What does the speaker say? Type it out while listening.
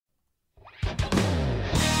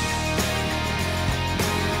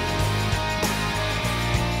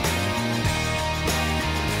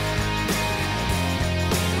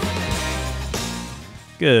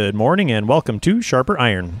Good morning and welcome to Sharper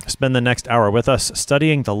Iron. Spend the next hour with us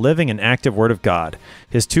studying the living and active Word of God,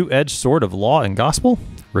 His two-edged sword of law and gospel,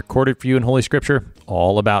 recorded for you in Holy Scripture,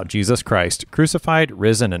 all about Jesus Christ, crucified,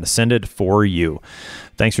 risen, and ascended for you.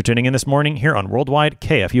 Thanks for tuning in this morning here on Worldwide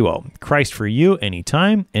KFUO. Christ for you,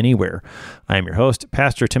 anytime, anywhere. I am your host,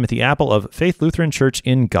 Pastor Timothy Appel of Faith Lutheran Church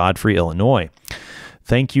in Godfrey, Illinois.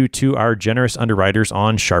 Thank you to our generous underwriters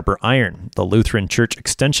on Sharper Iron, the Lutheran Church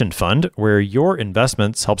Extension Fund, where your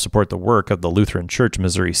investments help support the work of the Lutheran Church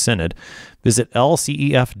Missouri Synod. Visit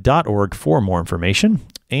lcef.org for more information.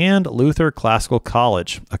 And Luther Classical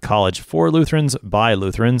College, a college for Lutherans by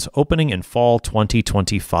Lutherans, opening in fall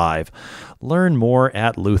 2025. Learn more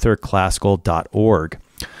at lutherclassical.org.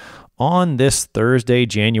 On this Thursday,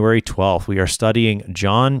 January 12th, we are studying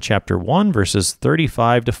John chapter 1, verses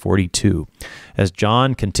 35 to 42. As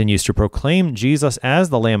John continues to proclaim Jesus as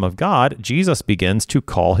the Lamb of God, Jesus begins to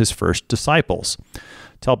call his first disciples.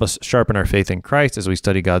 To help us sharpen our faith in Christ as we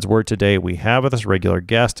study God's Word today, we have with us regular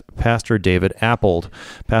guest, Pastor David Appold.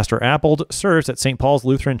 Pastor Appold serves at St. Paul's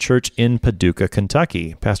Lutheran Church in Paducah,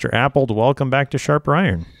 Kentucky. Pastor Appold, welcome back to Sharper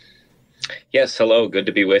Iron. Yes, hello. Good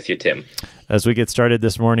to be with you, Tim. As we get started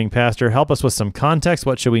this morning, Pastor, help us with some context.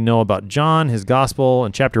 What should we know about John, his gospel,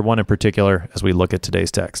 and chapter 1 in particular, as we look at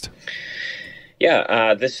today's text?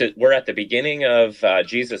 Yeah, we're at the beginning of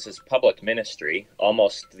Jesus' public ministry,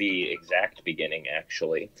 almost the exact beginning,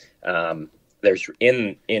 actually. There's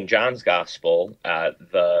in John's gospel,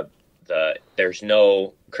 there's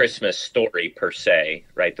no Christmas story per se,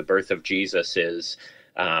 right? The birth of Jesus is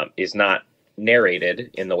not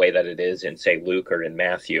narrated in the way that it is in, say, Luke or in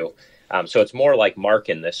Matthew. So it's more like Mark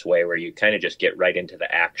in this way, where you kind of just get right into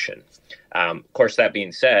the action. Of course, that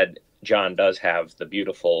being said, John does have the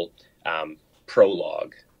beautiful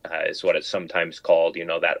prologue, is what it's sometimes called,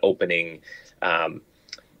 that opening,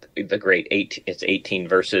 the great it's 18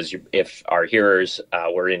 verses. If our hearers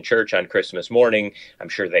were in church on Christmas morning, I'm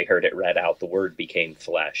sure they heard it read out, the Word became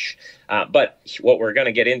flesh. But what we're going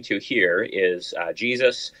to get into here is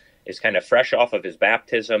Jesus is kind of fresh off of his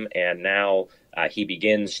baptism, and now he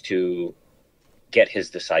begins to get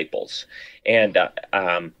his disciples. And,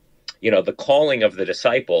 the calling of the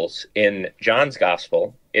disciples in John's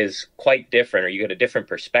gospel is quite different, or you get a different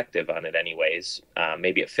perspective on it anyways.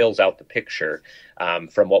 Maybe it fills out the picture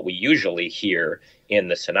from what we usually hear in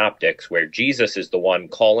the synoptics, where Jesus is the one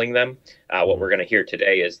calling them. What we're going to hear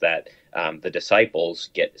today is that the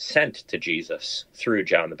disciples get sent to Jesus through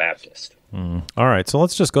John the Baptist. All right, so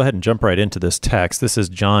let's just go ahead and jump right into this text. This is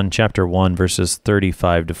John chapter 1, verses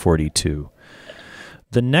 35 to 42.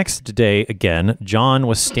 The next day, again, John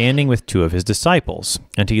was standing with two of his disciples,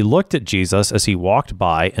 and he looked at Jesus as he walked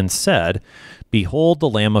by and said, "Behold the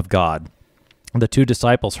Lamb of God." The two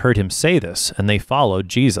disciples heard him say this, and they followed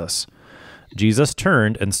Jesus. Jesus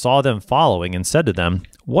turned and saw them following and said to them,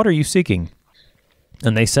 "What are you seeking?"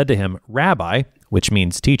 And they said to him, "Rabbi," which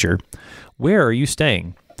means teacher, "where are you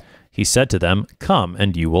staying?" He said to them, "Come,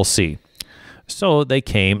 and you will see." So they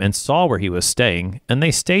came and saw where he was staying, and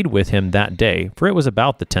they stayed with him that day, for it was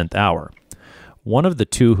about the 10th hour. One of the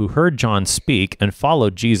two who heard John speak and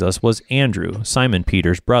followed Jesus was Andrew, Simon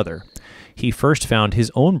Peter's brother. He first found his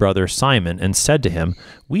own brother Simon and said to him,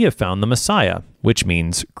 "We have found the Messiah," which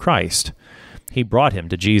means Christ. He brought him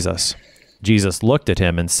to Jesus. Jesus looked at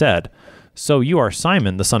him and said, "So you are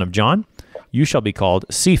Simon, the son of John? You shall be called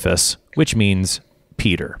Cephas," which means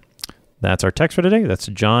Peter. That's our text for today. That's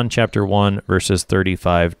John chapter 1, verses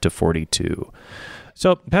 35 to 42.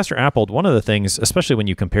 So, Pastor Appold, one of the things, especially when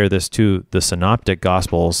you compare this to the Synoptic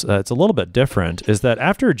Gospels, it's a little bit different, is that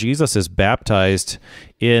after Jesus is baptized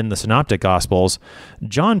in the Synoptic Gospels,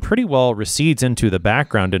 John pretty well recedes into the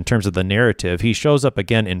background in terms of the narrative. He shows up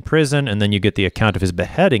again in prison, and then you get the account of his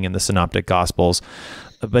beheading in the Synoptic Gospels.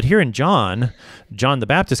 But here in John the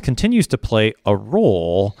Baptist continues to play a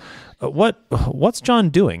role. What's John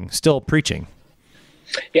doing? Still preaching?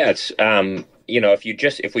 Yeah, it's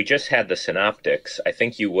if we just had the synoptics, I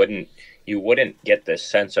think you wouldn't get this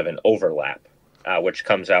sense of an overlap, which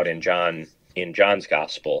comes out in John's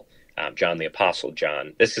gospel. John the Apostle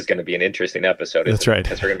John. This is going to be an interesting episode. That's right,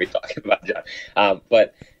 because we're going to be talking about John.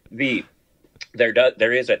 But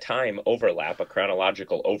there is a time overlap, a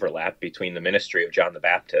chronological overlap between the ministry of John the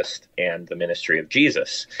Baptist and the ministry of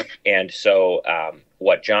Jesus. And so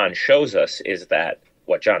what John shows us is that,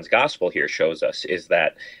 what John's gospel here shows us is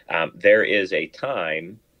that there is a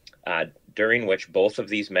time during which both of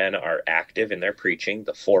these men are active in their preaching,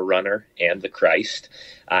 the forerunner and the Christ.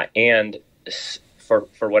 And for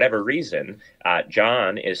whatever reason,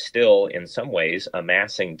 John is still in some ways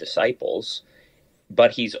amassing disciples,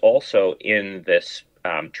 but he's also in this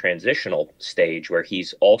transitional stage where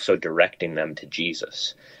he's also directing them to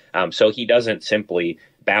Jesus. So he doesn't simply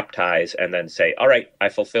baptize and then say, all right, I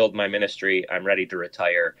fulfilled my ministry, I'm ready to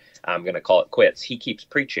retire, I'm going to call it quits. He keeps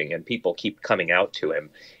preaching and people keep coming out to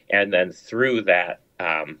him. And then through that,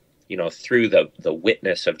 through the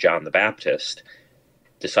witness of John the Baptist,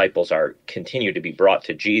 disciples continue to be brought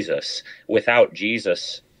to Jesus without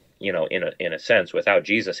Jesus, in a sense, without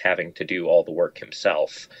Jesus having to do all the work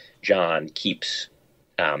himself. John keeps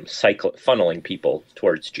funneling people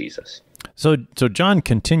towards Jesus. So John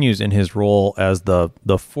continues in his role as the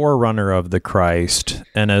forerunner of the Christ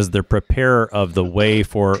and as the preparer of the way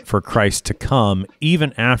for Christ to come,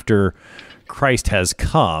 even after Christ has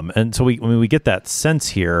come. And so we get that sense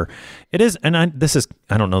here. It is, and I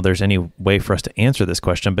don't know there's any way for us to answer this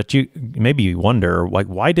question, but maybe you wonder, like,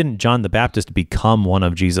 why didn't John the Baptist become one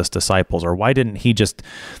of Jesus' disciples? Or why didn't he just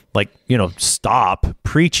stop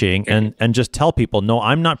preaching and just tell people, no,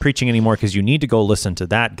 I'm not preaching anymore because you need to go listen to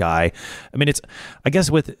that guy. I mean, I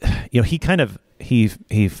guess he kind of,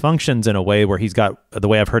 he functions in a way where he's got, the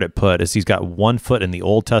way I've heard it put is he's got one foot in the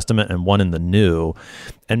Old Testament and one in the New.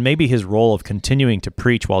 And maybe his role of continuing to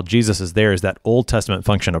preach while Jesus is there is that Old Testament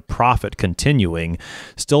function of prophet continuing,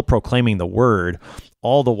 still proclaiming the word,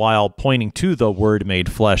 all the while pointing to the Word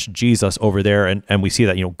made flesh, Jesus, over there. And we see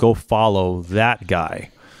that, go follow that guy.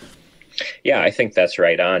 Yeah, I think that's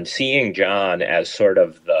right on. Seeing John as sort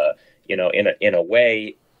of the, in a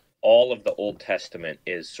way, all of the Old Testament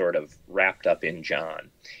is sort of wrapped up in John.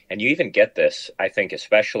 And you even get this, I think,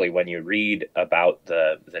 especially when you read about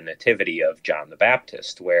the nativity of John the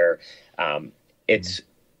Baptist, where it's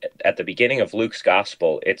at the beginning of Luke's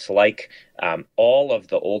gospel, it's like all of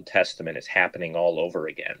the Old Testament is happening all over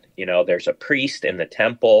again. There's a priest in the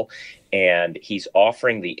temple, and he's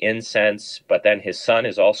offering the incense, but then his son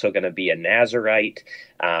is also going to be a Nazirite.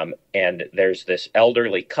 And there's this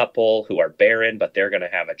elderly couple who are barren, but they're going to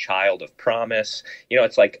have a child of promise.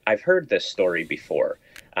 It's like, I've heard this story before.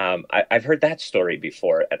 I've heard that story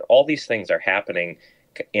before. And all these things are happening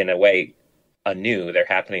in a way anew. They're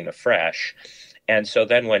happening afresh. And so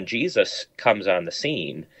then when Jesus comes on the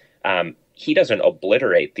scene, he doesn't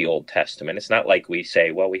obliterate the Old Testament. It's not like we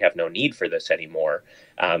say, well, we have no need for this anymore.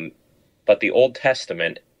 But the Old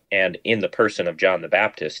Testament, and in the person of John the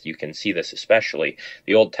Baptist, you can see this especially,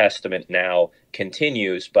 the Old Testament now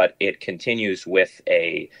continues, but it continues with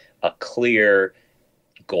a clear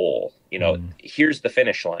goal. Here's the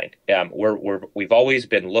finish line. We've always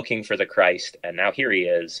been looking for the Christ, and now here he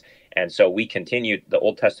is. And so the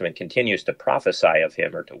Old Testament continues to prophesy of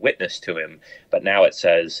him or to witness to him, but now it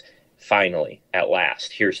says, finally, at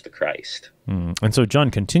last, here's the Christ. And so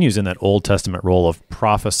John continues in that Old Testament role of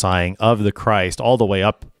prophesying of the Christ all the way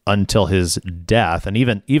up until his death. And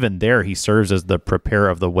even there, he serves as the preparer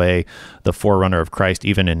of the way, the forerunner of Christ,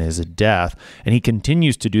 even in his death. And he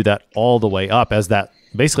continues to do that all the way up as that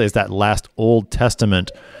last Old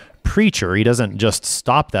Testament preacher. He doesn't just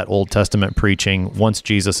stop that Old Testament preaching once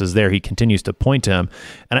Jesus is there. He continues to point to him.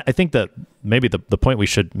 And I think that maybe the point we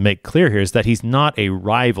should make clear here is that he's not a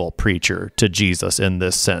rival preacher to Jesus in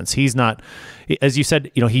this sense. He's not, as you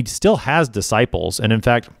said, he still has disciples. And in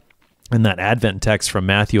fact, in that Advent text from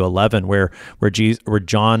Matthew 11, where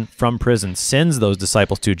John from prison sends those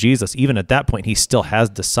disciples to Jesus, even at that point, he still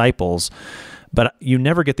has disciples. But you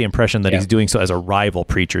never get the impression that he's doing so as a rival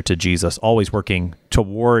preacher to Jesus, always working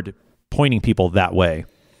toward pointing people that way.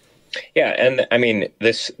 Yeah, and I mean,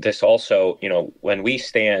 this also, when we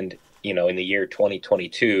stand, in the year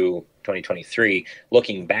 2022, 2023,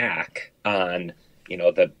 looking back on,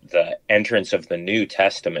 the entrance of the New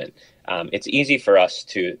Testament, it's easy for us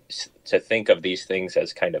to think of these things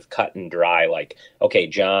as kind of cut and dry, like, okay,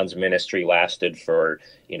 John's ministry lasted for,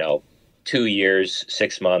 2 years,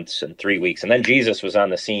 6 months, and 3 weeks. And then Jesus was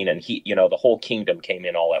on the scene, and the whole kingdom came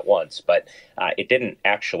in all at once. But it didn't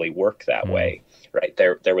actually work that way, right?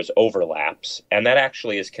 There was overlaps. And that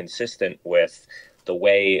actually is consistent with the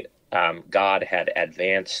way God had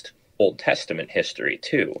advanced Old Testament history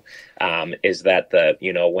too, is that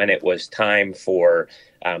when it was time for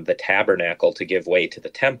the tabernacle to give way to the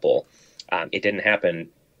temple, it didn't happen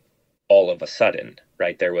all of a sudden,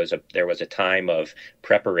 right? There was a time of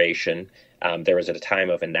preparation, there was a time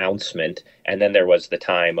of announcement, and then there was the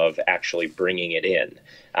time of actually bringing it in.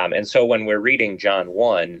 And so when we're reading John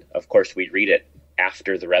 1, of course, we read it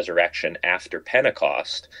after the resurrection, after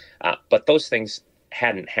Pentecost, but those things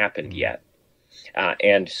hadn't happened yet.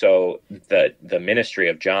 And so the ministry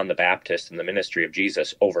of John the Baptist and the ministry of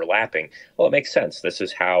Jesus overlapping, well, it makes sense. This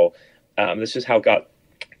is how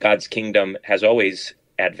God's kingdom has always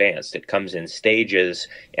advanced. It comes in stages,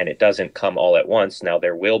 and it doesn't come all at once. Now,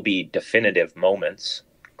 there will be definitive moments,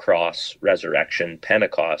 cross, resurrection,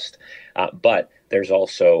 Pentecost, but there's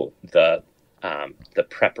also the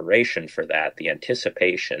preparation for that, the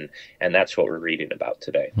anticipation, and that's what we're reading about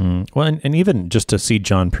today. Well, and even just to see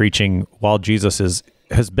John preaching while Jesus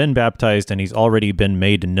has been baptized and he's already been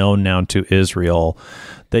made known now to Israel,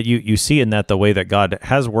 that you see in that the way that God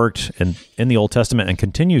has worked in the Old Testament and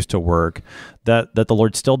continues to work, that the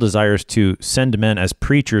Lord still desires to send men as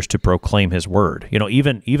preachers to proclaim his word.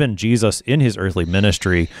 Even Jesus in his earthly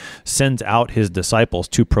ministry sends out his disciples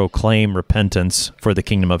to proclaim repentance, for the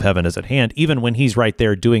kingdom of heaven is at hand, even when he's right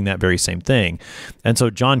there doing that very same thing. And so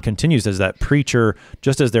John continues as that preacher,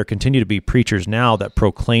 just as there continue to be preachers now that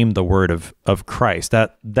proclaim the word of Christ.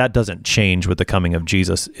 That doesn't change with the coming of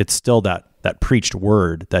Jesus. It's still that preached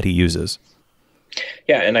word that he uses.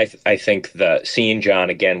 Yeah, and I think seeing John,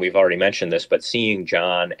 again, we've already mentioned this, but seeing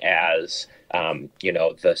John as,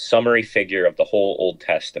 the summary figure of the whole Old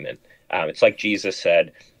Testament. It's like Jesus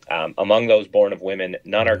said, among those born of women,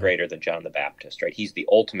 none are greater than John the Baptist, right? He's the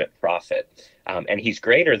ultimate prophet, and he's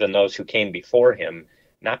greater than those who came before him,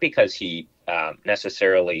 not because he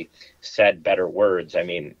necessarily said better words. I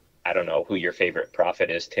mean, I don't know who your favorite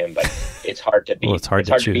prophet is, Tim, but it's hard to beat. Well, it's hard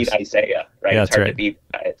to beat Isaiah, right? Yeah, it's hard right. to beat,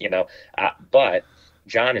 but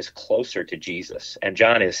John is closer to Jesus, and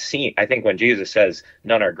John is seen. I think when Jesus says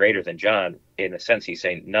none are greater than John, in a sense, he's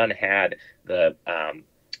saying none had the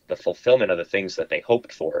fulfillment of the things that they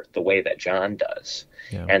hoped for the way that John does.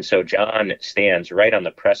 Yeah. And so John stands right on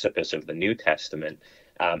the precipice of the New Testament,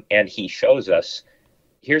 and he shows us,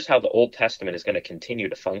 here's how the Old Testament is going to continue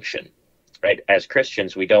to function. Right? As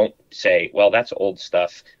Christians, we don't say, well, that's old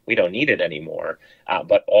stuff, we don't need it anymore.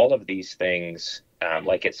 But all of these things,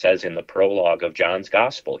 like it says in the prologue of John's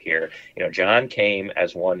gospel here, John came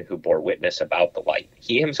as one who bore witness about the light.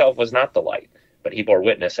 He himself was not the light, but he bore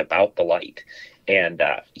witness about the light. And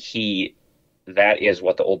that is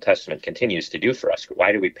what the Old Testament continues to do for us.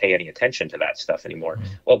 Why do we pay any attention to that stuff anymore?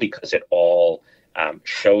 Well, because it all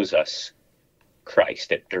shows us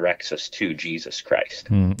Christ. It directs us to Jesus Christ.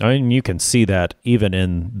 I mean, you can see that even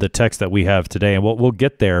in the text that we have today, and we'll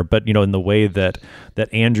get there. But in the way that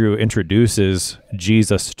Andrew introduces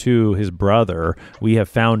Jesus to his brother, we have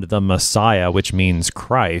found the Messiah, which means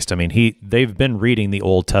Christ. I mean, they've been reading the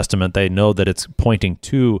Old Testament. They know that it's pointing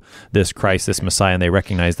to this Christ, this Messiah, and they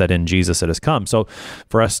recognize that in Jesus it has come. So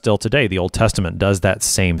for us still today, the Old Testament does that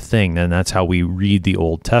same thing, and that's how we read the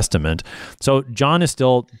Old Testament. So John is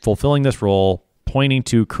still fulfilling this role, pointing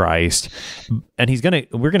to Christ, and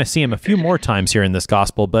we're gonna see him a few more times here in this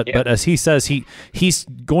gospel. But as he says, he's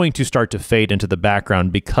going to start to fade into the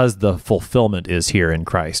background because the fulfillment is here in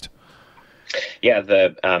Christ. Yeah,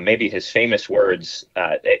 maybe his famous words.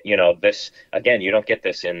 This again, you don't get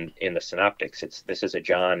this in the synoptics. This is a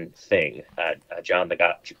John thing,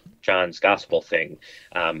 John's gospel thing.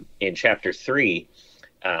 In chapter 3.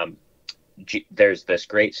 There's this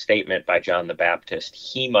great statement by John the Baptist: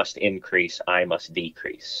 he must increase, I must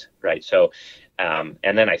decrease, right? So,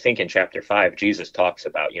 and then I think in chapter 5, Jesus talks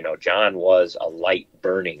about, John was a light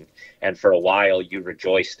burning, and for a while you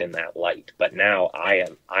rejoiced in that light, but now I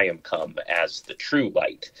am come as the true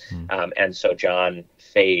light. And so John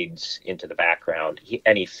fades into the background,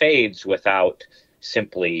 he fades without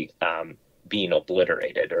simply being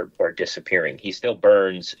obliterated or disappearing. He still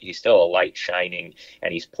burns, he's still a light shining,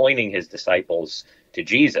 and he's pointing his disciples to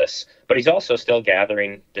Jesus, but he's also still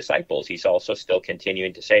gathering disciples. He's also still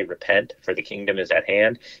continuing to say, repent, for the kingdom is at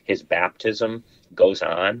hand. His baptism goes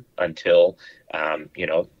on until,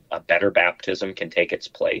 a better baptism can take its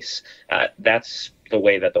place. That's the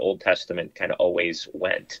way that the Old Testament kind of always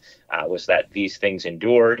went, was that these things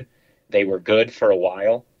endured. They were good for a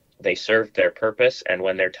while. They served their purpose, and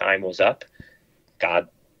when their time was up, God,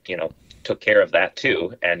 took care of that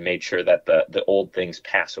too, and made sure that the old things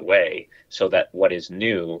pass away so that what is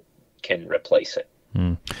new can replace it.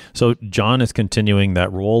 So John is continuing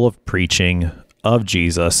that role of preaching of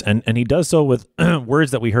Jesus, and he does so with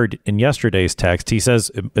words that we heard in yesterday's text. He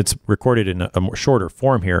says, it's recorded in a more shorter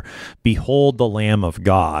form here, "Behold the Lamb of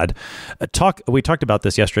God." We talked about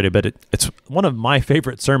this yesterday, but it's one of my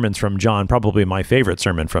favorite sermons from John, probably my favorite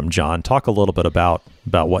sermon from John. Talk a little bit about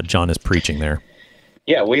what John is preaching there.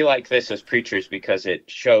 Yeah, we like this as preachers because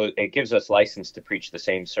it gives us license to preach the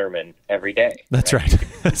same sermon every day. That's right.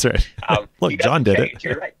 That's right. Look, John did it.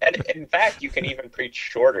 You're right. And in fact, you can even preach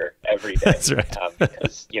shorter every day. That's right.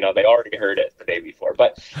 Because, they already heard it the day before.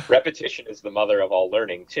 But repetition is the mother of all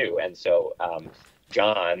learning, too. And so,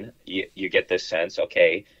 John, you get this sense,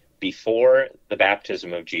 okay, before the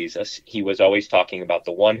baptism of Jesus, he was always talking about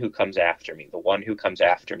the one who comes after me, the one who comes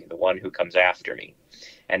after me, the one who comes after me.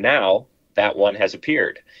 And now that one has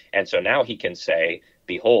appeared. And so now he can say,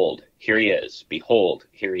 behold, here he is. Behold,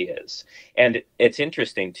 here he is. And it's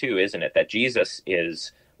interesting too, isn't it, that Jesus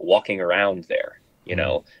is walking around there. You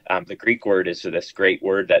know, the Greek word is this great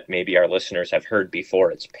word that maybe our listeners have heard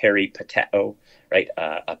before. It's peripateo, right?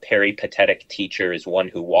 A peripatetic teacher is one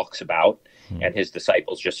who walks about, and his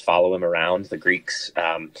disciples just follow him around. The Greeks,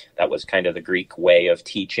 that was kind of the Greek way of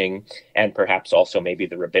teaching, and perhaps also maybe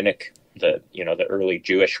the rabbinic, the early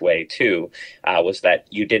Jewish way too, was that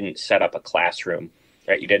you didn't set up a classroom,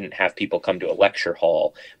 right? You didn't have people come to a lecture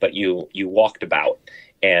hall, but you walked about,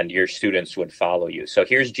 and your students would follow you. So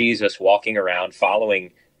here's Jesus walking around,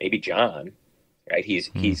 following maybe John, right?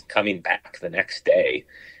 He's coming back the next day,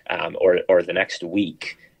 or the next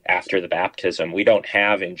week after the baptism. We don't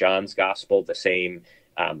have in John's gospel the same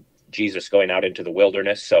Jesus going out into the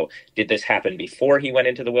wilderness. So did this happen before he went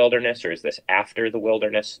into the wilderness, or is this after the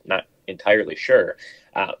wilderness? Not entirely sure.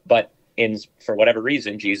 But for whatever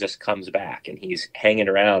reason, Jesus comes back, and he's hanging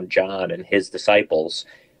around John and his disciples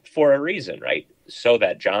for a reason, right? So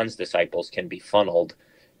that John's disciples can be funneled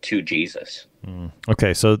to Jesus.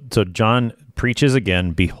 Okay, so John preaches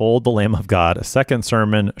again, behold the Lamb of God, a second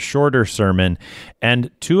sermon, shorter sermon,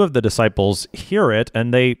 and two of the disciples hear it,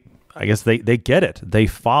 and they get it. They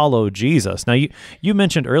follow Jesus. Now, you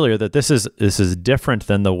mentioned earlier that this is different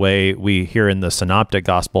than the way we hear in the synoptic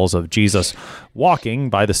gospels of Jesus walking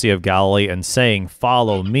by the Sea of Galilee and saying,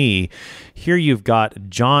 follow me. Here you've got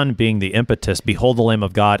John being the impetus, behold the Lamb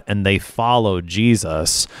of God, and they follow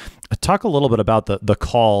Jesus. Talk a little bit about the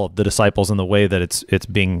call of the disciples and the way that it's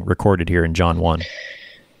being recorded here in John 1.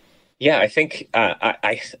 Yeah, I think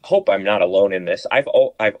I hope I'm not alone in this. I've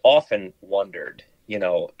often wondered,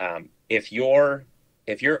 if you're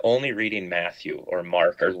only reading Matthew or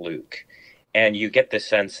Mark or Luke, and you get the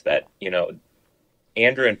sense that,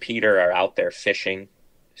 Andrew and Peter are out there fishing,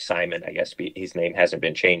 Simon, I guess his name hasn't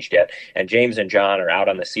been changed yet, and James and John are out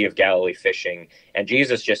on the Sea of Galilee fishing, and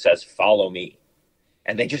Jesus just says, follow me.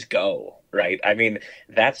 And they just go, right? I mean,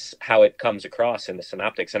 that's how it comes across in the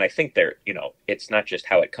synoptics. And I think it's not just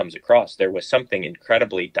how it comes across. There was something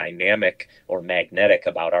incredibly dynamic or magnetic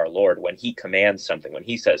about our Lord when he commands something, when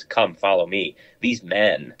he says, come, follow me. These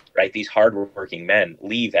men, right? These hardworking men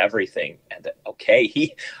leave everything. And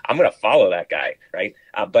I'm going to follow that guy, right?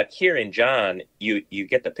 But here in John, you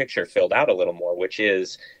get the picture filled out a little more, which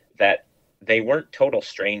is that they weren't total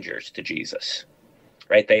strangers to Jesus,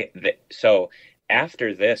 right? So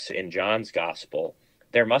after this, in John's gospel,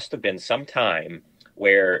 there must have been some time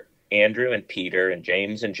where Andrew and Peter and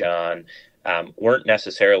James and John weren't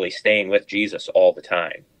necessarily staying with Jesus all the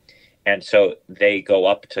time. And so they go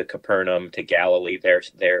up to Capernaum, to Galilee.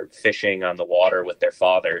 They're fishing on the water with their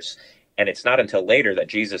fathers. And it's not until later that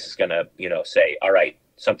Jesus is going to, say, all right,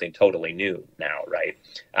 something totally new now, right?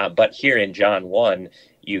 But here in John 1,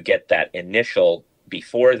 you get that initial,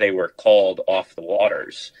 before they were called off the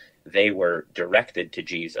waters, they were directed to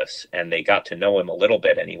Jesus, and they got to know him a little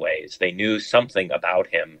bit anyways. They knew something about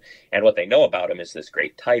him, and what they know about him is this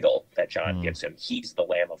great title that John gives him. He's the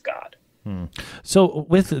Lamb of God. So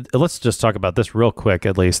let's just talk about this real quick,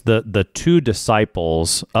 at least. The two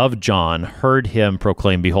disciples of John heard him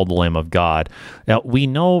proclaim, behold the Lamb of God. Now, we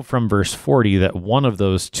know from verse 40 that one of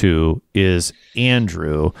those two is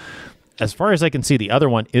Andrew. As far as I can see, the other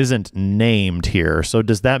one isn't named here. So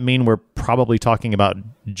does that mean we're probably talking about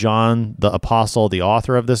John, the apostle, the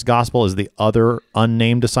author of this gospel, is the other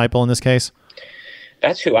unnamed disciple in this case?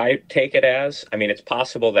 That's who I take it as. I mean, it's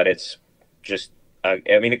possible that it's just,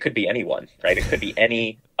 it could be anyone, right? It could be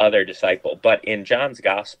any other disciple. But in John's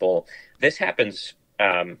gospel, this happens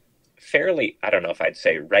fairly, I don't know if I'd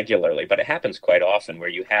say regularly, but it happens quite often where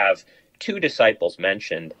you have two disciples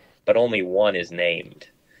mentioned, but only one is named.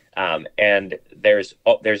 And there's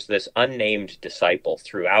this unnamed disciple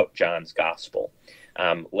throughout John's gospel.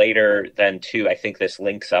 Later then too, I think this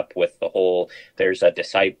links up with the whole, there's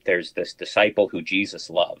this disciple who Jesus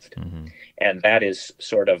loved. Mm-hmm. And that is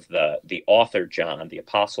sort of the author John, the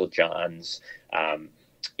apostle John's,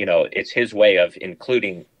 it's his way of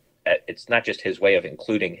including, it's not just his way of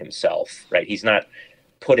including himself, right? He's not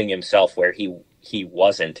putting himself where he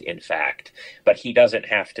wasn't, in fact, but he doesn't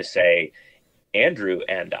have to say, Andrew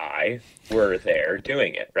and I were there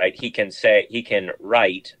doing it, right? He can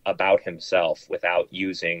write about himself without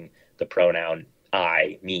using the pronoun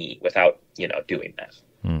I, me, without, doing that.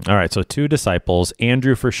 All right. So two disciples,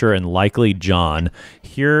 Andrew for sure, and likely John,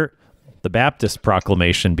 hear the Baptist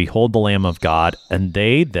proclamation, behold the Lamb of God, and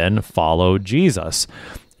they then follow Jesus.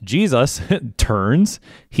 Jesus turns,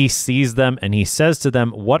 he sees them, and he says to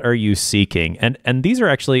them, "What are you seeking?" And these are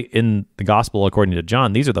actually in the gospel according to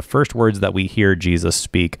John. These are the first words that we hear Jesus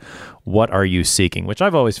speak. "What are you seeking?" Which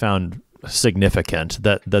I've always found significant.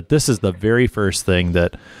 That this is the very first thing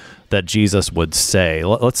that Jesus would say.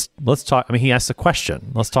 Let's talk. I mean, he asks a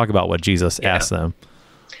question. Let's talk about what Jesus asked them.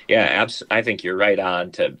 Yeah, I think you're right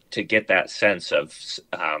on to get that sense of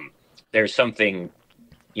there's something,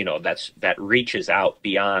 that reaches out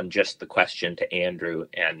beyond just the question to Andrew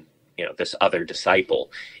and, this other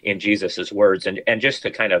disciple in Jesus's words. And just to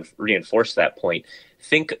kind of reinforce that point,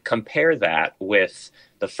 compare that with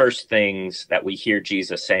the first things that we hear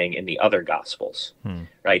Jesus saying in the other gospels,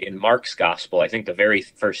 right? In Mark's gospel, I think the very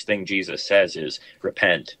first thing Jesus says is,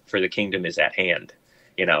 "Repent, for the kingdom is at hand."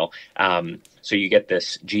 So you get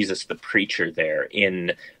this Jesus the preacher there.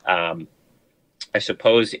 In I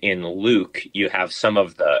suppose in Luke you have some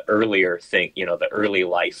of the earlier the early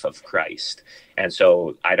life of Christ, and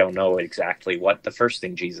so I don't know exactly what the first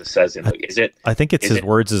thing Jesus says in Luke is. I think it's his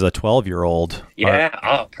words as a 12-year-old. Yeah.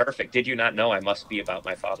 Oh, perfect. Did you not know I must be about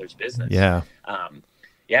my Father's business? Yeah.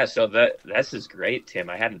 Yeah, so this is great, Tim.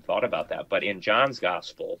 I hadn't thought about that. But in John's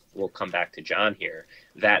gospel, we'll come back to John here,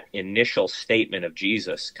 that initial statement of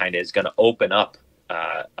Jesus kind of is going to open up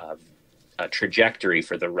a trajectory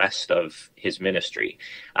for the rest of his ministry.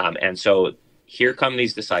 And so here come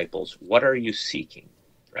these disciples. What are you seeking?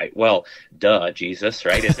 Right? Well, duh, Jesus,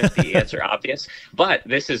 right? Isn't the answer obvious? But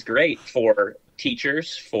this is great for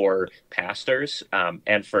teachers, for pastors,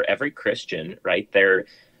 and for every Christian, right?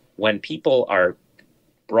 When people are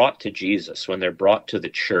brought to Jesus, when they're brought to the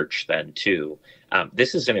church then too,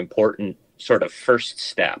 this is an important sort of first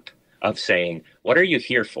step of saying, what are you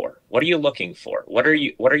here for? What are you looking for? What are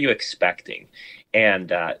you expecting?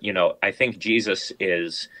 And, I think Jesus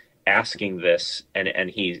is asking this and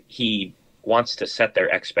he wants to set their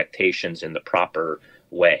expectations in the proper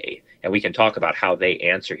way. And we can talk about how they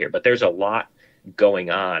answer here, but there's a lot going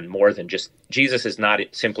on more than just, Jesus is not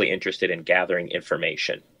simply interested in gathering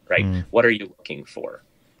information, right? What are you looking for?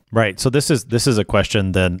 Right. So this is a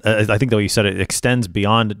question then, I think the way you said it extends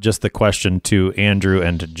beyond just the question to Andrew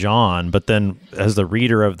and to John, but then as the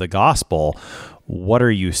reader of the gospel, what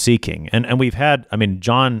are you seeking? And we've had,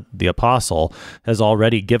 John the Apostle has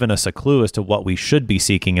already given us a clue as to what we should be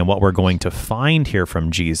seeking and what we're going to find here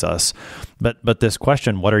from Jesus. But this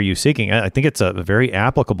question, what are you seeking? I think it's a very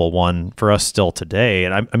applicable one for us still today.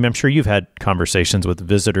 And I'm sure you've had conversations with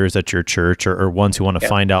visitors at your church or ones who want to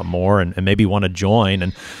find out more and maybe want to join.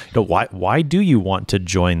 And why do you want to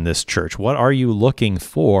join this church? What are you looking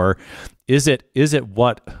for? Is it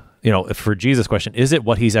what, for Jesus' question, is it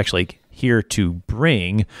what he's actually here to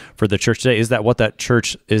bring for the church today? Is that what that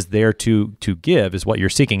church is there to give, is what you're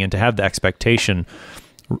seeking? And to have the expectation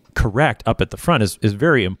correct up at the front is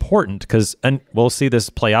very important, and we'll see this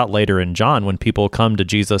play out later in John when people come to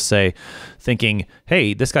Jesus thinking,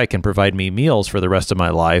 hey, this guy can provide me meals for the rest of my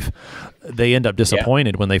life. They end up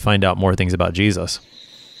disappointed when they find out more things about Jesus.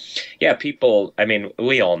 Yeah, people,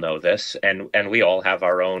 we all know this, and we all have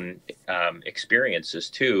our own experiences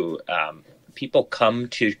too. People come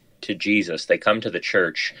to Jesus, they come to the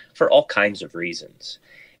church for all kinds of reasons.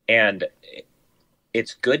 And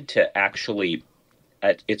it's good to actually,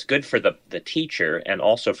 it's good for the teacher and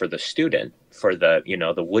also for the student, for the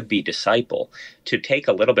would-be disciple, to take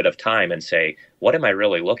a little bit of time and say, what am I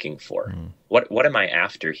really looking for? What am I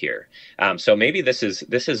after here? So maybe this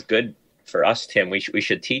is good for us, Tim. We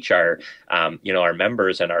should teach our our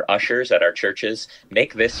members and our ushers at our churches,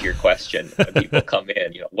 make this your question when people come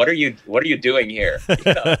in. What are you doing here?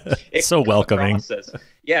 It's so welcoming.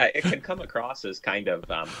 It can come across as kind of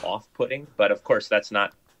off-putting, but of course that's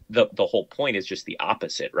not the whole point. Is just the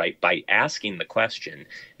opposite, right? By asking the question,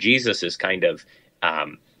 Jesus is kind of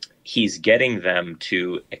he's getting them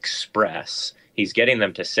to express, he's getting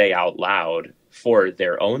them to say out loud, for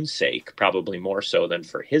their own sake, probably more so than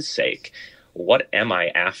for his sake, what am I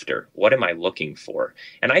after? What am I looking for?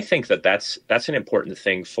 And I think that's an important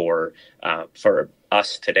thing for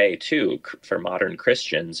us today too, for modern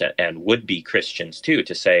Christians and would-be Christians too,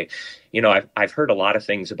 to say, I've heard a lot of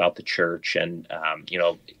things about the church, and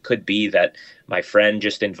it could be that my friend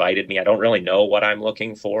just invited me. I don't really know what I'm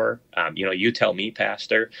looking for. You tell me,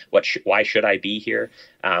 Pastor, why should I be here?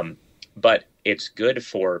 But it's good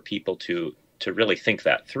for people to really think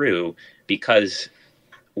that through, because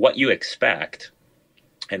what you expect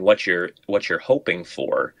and what you're hoping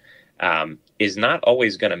for is not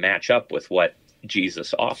always going to match up with what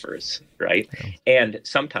Jesus offers, right? Yeah. And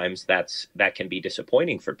sometimes that can be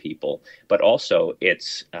disappointing for people, but also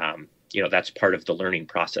it's that's part of the learning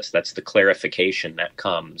process. That's the clarification that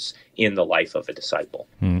comes in the life of a disciple.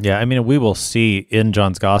 Yeah, I mean, we will see in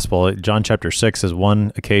John's gospel, John chapter 6 is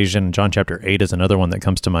one occasion, John chapter 8 is another one that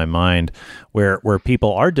comes to my mind, where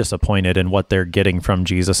people are disappointed in what they're getting from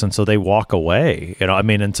Jesus, and so they walk away. I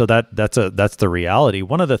mean, and so that's the reality.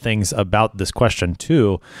 One of the things about this question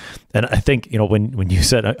too, and I think, when you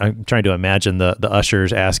said, I'm trying to imagine the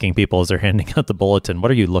ushers asking people as they're handing out the bulletin, what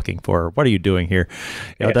are you looking for? What are you doing here?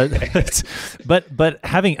 But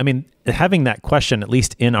having that question, at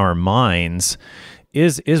least in our minds,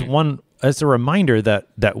 is one as a reminder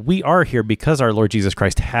that we are here because our Lord Jesus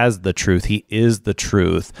Christ has the truth. He is the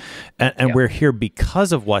truth. And we're here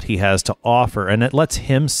because of what he has to offer. And it lets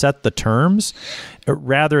him set the terms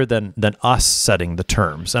rather than us setting the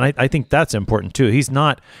terms. And I think that's important too. He's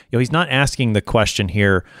not asking the question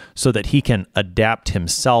here so that he can adapt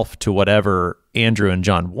himself to whatever Andrew and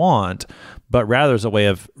John want, but rather as a way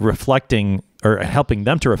of reflecting or helping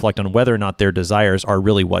them to reflect on whether or not their desires are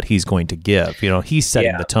really what he's going to give. He's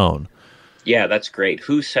setting the tone. Yeah, that's great.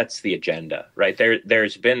 Who sets the agenda, right?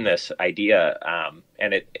 There's been this idea,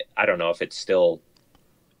 and I don't know if it's still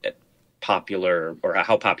popular or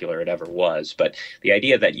how popular it ever was, but the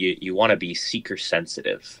idea that you want to be seeker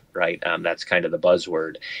sensitive, right? That's kind of the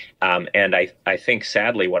buzzword. And I think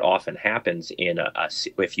sadly what often happens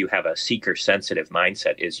if you have a seeker sensitive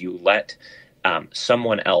mindset is you let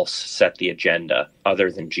someone else set the agenda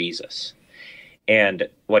other than Jesus. And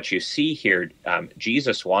what you see here,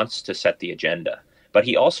 Jesus wants to set the agenda, but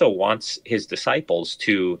he also wants his disciples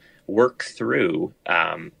to work through,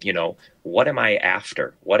 what am I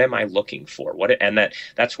after? What am I looking for?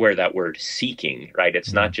 That's where that word seeking, right?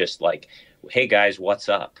 It's not just like, hey guys, what's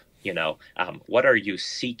up? What are you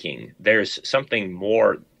seeking? There's something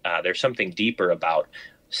more, there's something deeper about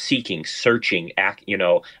seeking, searching,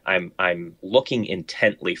 I'm looking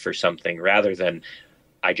intently for something rather than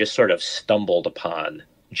I just sort of stumbled upon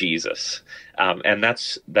Jesus. And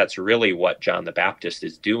that's really what John the Baptist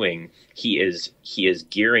is doing. He is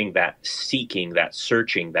gearing that seeking, that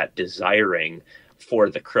searching, that desiring for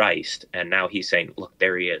the Christ. And now he's saying, look,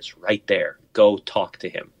 there he is right there. Go talk to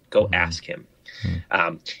him. Go ask him.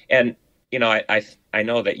 And, I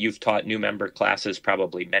know that you've taught new member classes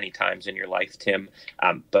probably many times in your life, Tim,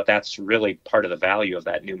 but that's really part of the value of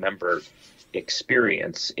that new member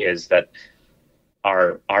experience is that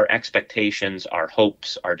our expectations, our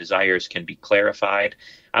hopes, our desires can be clarified.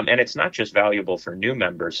 And it's not just valuable for new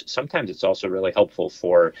members. Sometimes it's also really helpful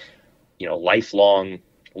for, lifelong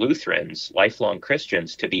Lutherans, lifelong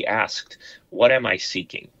Christians to be asked, what am I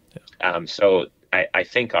seeking? So I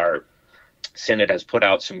think our Synod has put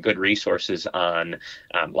out some good resources on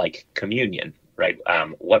like communion, right?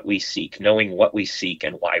 What we seek, knowing what we seek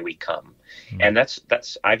and why we come. And that's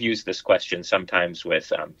I've used this question sometimes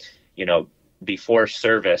with, before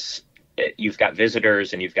service, you've got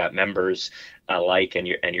visitors and you've got members alike, and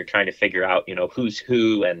you're trying to figure out, who's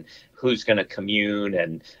who and who's going to commune,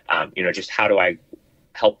 and just how do I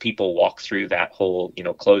help people walk through that whole,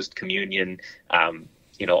 closed communion,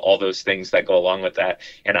 all those things that go along with that.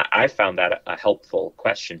 And I found that a helpful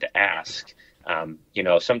question to ask.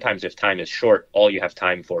 Sometimes if time is short, all you have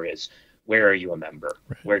time for is, where are you a member?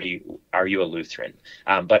 Right. Are you a Lutheran?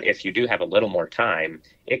 But if you do have a little more time,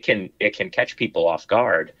 it can catch people off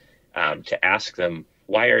guard to ask them,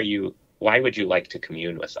 why would you like to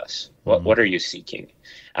commune with us? What are you seeking?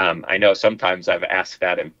 I know sometimes I've asked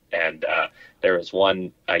that, and there was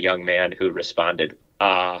a young man who responded,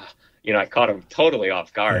 I caught him totally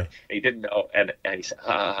off guard. Yeah. He didn't know, and he said,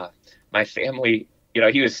 my family.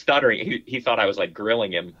 He was stuttering. He thought I was like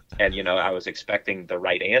grilling him, and I was expecting the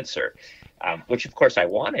right answer, which of course I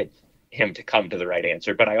wanted him to come to the right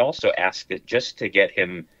answer, but I also asked it just to get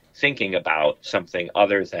him thinking about something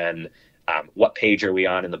other than what page are we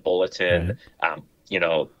on in the bulletin,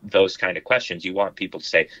 those kind of questions. You want people to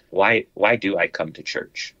say, why do I come to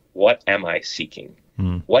church? What am I seeking?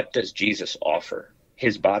 What does Jesus offer?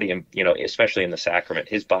 His body and, especially in the sacrament,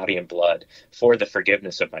 his body and blood for the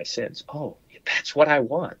forgiveness of my sins. Oh, that's what I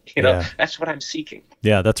want. That's what I'm seeking.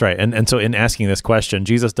 Yeah, that's right. And so in asking this question,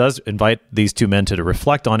 Jesus does invite these two men to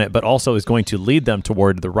reflect on it, but also is going to lead them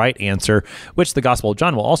toward the right answer, which the Gospel of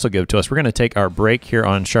John will also give to us. We're going to take our break here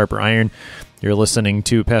on Sharper Iron. You're listening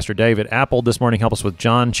to Pastor David Appold this morning. Help us with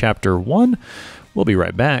John chapter 1. We'll be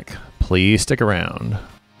right back. Please stick around.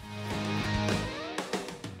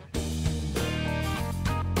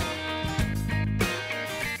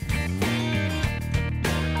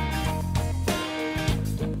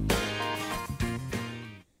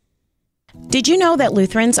 Did you know that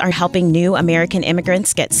Lutherans are helping new American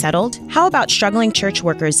immigrants get settled? How about struggling church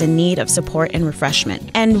workers in need of support and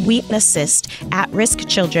refreshment? And we assist at-risk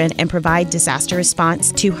children and provide disaster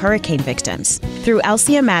response to hurricane victims. Through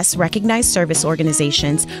LCMS recognized service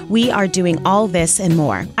organizations, we are doing all this and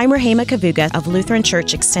more. I'm Rahema Kavuga of Lutheran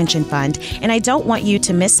Church Extension Fund, and I don't want you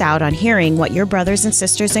to miss out on hearing what your brothers and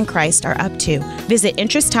sisters in Christ are up to. Visit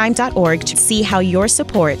interesttime.org to see how your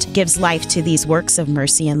support gives life to these works of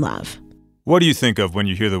mercy and love. What do you think of when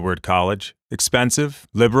you hear the word college? Expensive?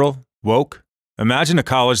 Liberal? Woke? Imagine a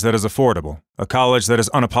college that is affordable, a college that is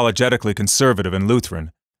unapologetically conservative and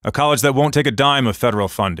Lutheran, a college that won't take a dime of federal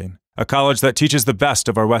funding, a college that teaches the best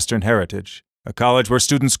of our Western heritage, a college where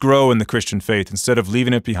students grow in the Christian faith instead of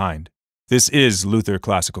leaving it behind. This is Luther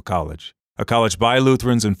Classical College, a college by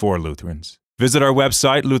Lutherans and for Lutherans. Visit our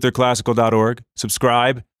website, lutherclassical.org,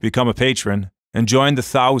 subscribe, become a patron, and join the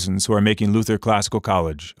thousands who are making Luther Classical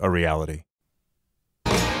College a reality.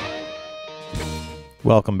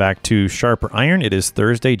 Welcome back to Sharper Iron. It is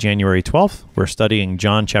Thursday, January 12th. We're studying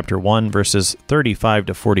John chapter 1, verses 35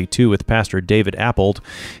 to 42 with Pastor David Appold.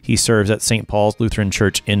 He serves at St. Paul's Lutheran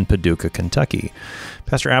Church in Paducah, Kentucky.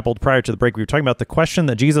 Pastor Appold, prior to the break, we were talking about the question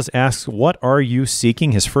that Jesus asks, what are you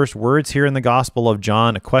seeking? His first words here in the Gospel of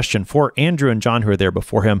John, a question for Andrew and John who are there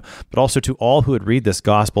before him, but also to all who would read this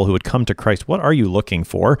Gospel, who would come to Christ. What are you looking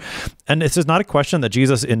for? And this is not a question that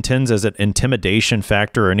Jesus intends as an intimidation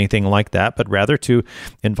factor or anything like that, but rather to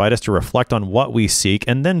invite us to reflect on what we seek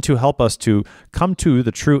and then to help us to come to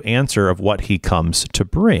the true answer of what he comes to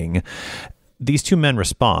bring. These two men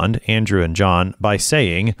respond, Andrew and John, by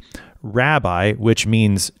saying, Rabbi, which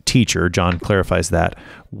means teacher. John clarifies that.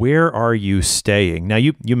 Where are you staying? Now,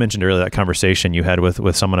 you mentioned earlier that conversation you had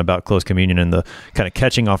with someone about close communion and the kind of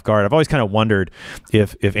catching off guard. I've always kind of wondered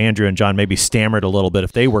if Andrew and John maybe stammered a little bit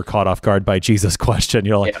if they were caught off guard by Jesus' question.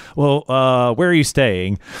 You're like, well, where are you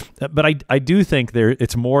staying? But I do think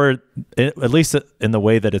it's more, at least in the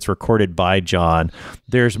way that it's recorded by John,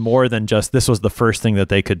 there's more than just this was the first thing that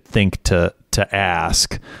they could think to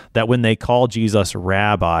ask, that when they call Jesus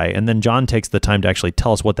Rabbi, and then John takes the time to actually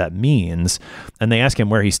tell us what that means, and they ask him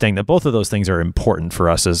where he's staying, that both of those things are important for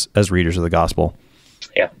us as readers of the gospel.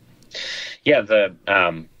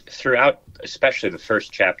 Throughout, especially the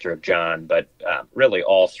first chapter of John, but really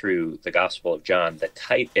all through the Gospel of John,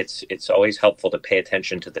 it's always helpful to pay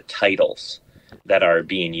attention to the titles that are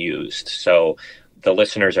being used. So the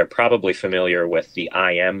listeners are probably familiar with the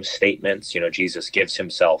I am statements. Jesus gives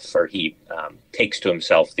himself, or he takes to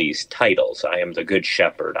himself these titles. I am the good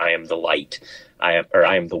shepherd. I am the light. I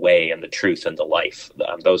am the way and the truth and the life.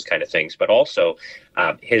 Those kind of things. But also,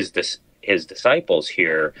 his disciples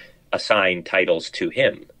here assign titles to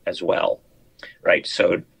him as well, right?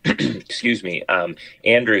 So,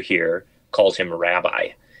 Andrew here calls him Rabbi,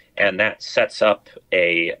 and that sets up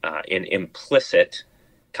an implicit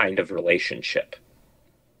kind of relationship.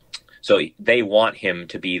 So they want him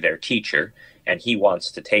to be their teacher, and he wants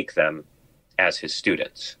to take them as his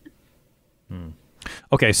students.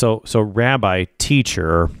 Okay, so Rabbi,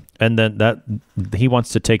 teacher, and then that he wants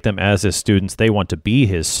to take them as his students. They want to be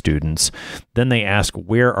his students. Then they ask,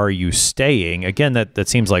 where are you staying? Again, that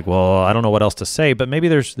seems like, well, I don't know what else to say, but maybe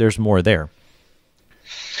there's more there.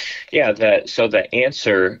 Yeah, so the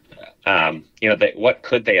answer, what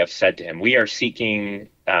could they have said to him? We are seeking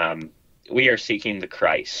the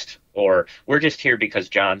Christ. Or we're just here because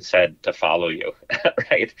John said to follow you,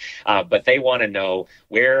 right? But they want to know,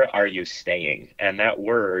 where are you staying? And that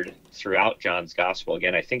word throughout John's gospel,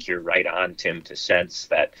 again, I think you're right on, Tim, to sense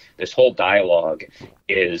that this whole dialogue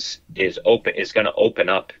is going to open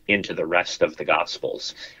up into the rest of the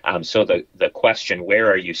gospels. So the question, where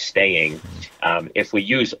are you staying? If we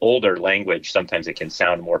use older language, sometimes it can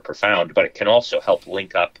sound more profound, but it can also help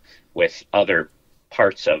link up with other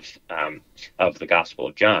parts of the Gospel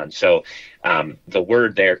of John. So the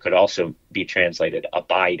word there could also be translated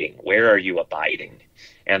abiding. Where are you abiding?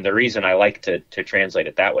 And the reason I like to translate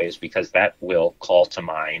it that way is because that will call to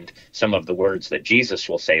mind some of the words that Jesus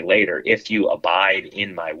will say later. If you abide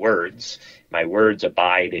in my words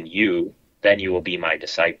abide in you, then you will be my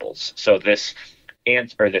disciples. So this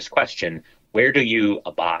question, where do you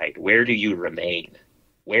abide? Where do you remain?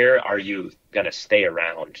 Where are you going to stay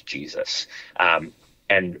around, Jesus?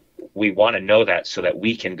 And we want to know that so that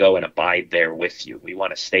we can go and abide there with you. We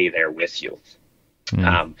want to stay there with you.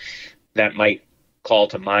 That might call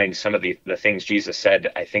to mind some of the things Jesus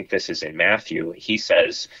said. I think this is in Matthew. He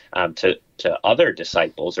says to other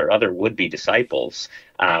disciples or other would-be disciples,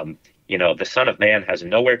 the Son of Man has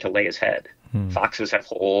nowhere to lay his head. Foxes have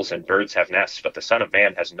holes and birds have nests, but the Son of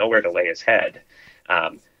Man has nowhere to lay his head.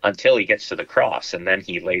 until he gets to the cross, and then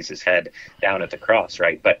he lays his head down at the cross,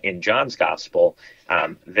 right? But in John's gospel,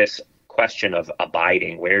 this question of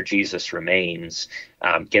abiding, where Jesus remains,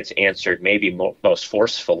 gets answered maybe most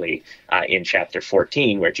forcefully in chapter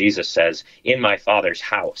 14, where Jesus says, "In my Father's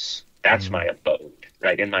house, that's my abode."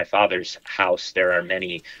 Right? In my Father's house, there are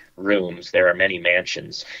many rooms, there are many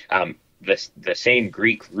mansions. The same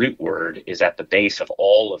Greek root word is at the base of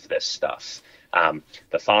all of this stuff.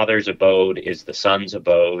 The Father's abode is the Son's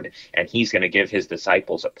abode, and he's going to give his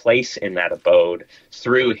disciples a place in that abode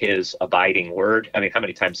through his abiding word. I mean, how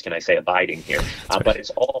many times can I say abiding here? But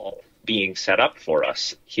it's all being set up for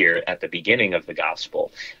us here at the beginning of the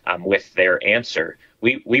gospel with their answer.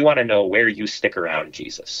 We want to know where you stick around,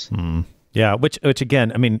 Jesus. Yeah, which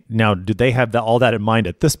again, I mean, now do they have all that in mind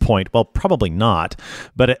at this point? Well, probably not.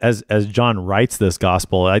 But as John writes this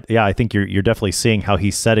gospel, I think you're definitely seeing how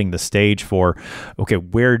he's setting the stage for, okay,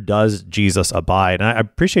 where does Jesus abide? And I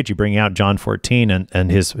appreciate you bringing out John 14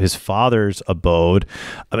 and his Father's abode.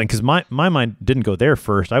 I mean, because my mind didn't go there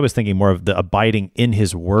first. I was thinking more of the abiding in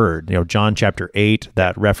his word. John chapter 8,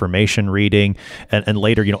 that Reformation reading, and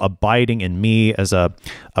later, abiding in me as a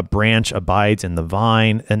branch abides in the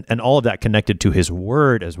vine, and all of that connected to his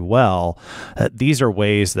word as well. These are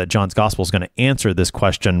ways that John's gospel is going to answer this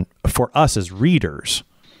question for us as readers.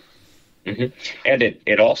 Mm-hmm. And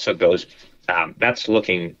it also goes, that's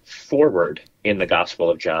looking forward in the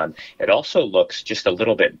Gospel of John. It also looks just a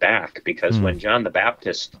little bit back, because when John the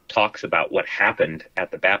Baptist talks about what happened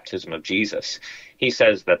at the baptism of Jesus, he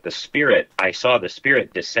says that I saw the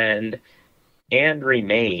Spirit descend and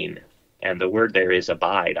remain, and the word there is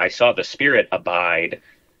abide. I saw the Spirit abide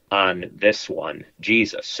on this one,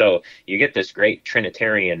 Jesus. So you get this great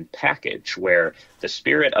Trinitarian package where the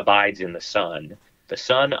Spirit abides in the Son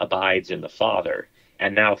abides in the Father,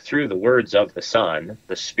 and now through the words of the Son,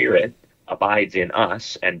 the Spirit abides in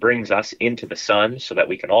us and brings us into the Son so that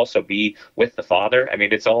we can also be with the Father. I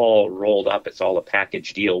mean, it's all rolled up. It's all a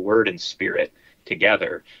package deal, Word and Spirit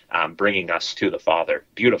together, bringing us to the Father.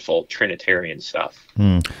 Beautiful Trinitarian stuff.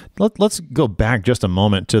 Let's go back just a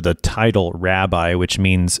moment to the title Rabbi, which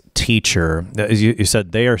means teacher. As you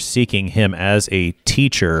said, they are seeking him as a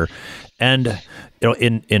teacher. And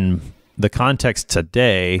in the context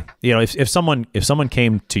today, if someone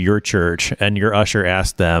came to your church and your usher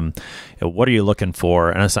asked them, what are you looking for?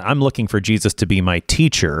 And I said, I'm looking for Jesus to be my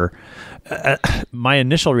teacher. My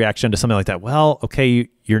initial reaction to something like that, well, okay,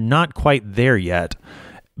 you're not quite there yet,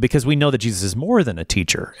 because we know that Jesus is more than a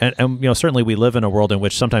teacher. And certainly we live in a world in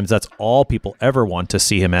which sometimes that's all people ever want to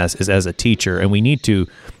see him as, is as a teacher. And we need to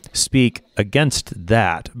speak against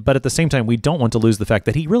that. But at the same time, we don't want to lose the fact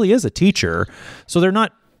that he really is a teacher. So they're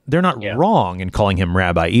not wrong in calling him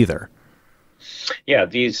rabbi either. Yeah,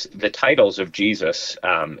 the titles of Jesus,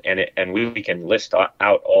 and we can list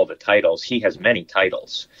out all the titles. He has many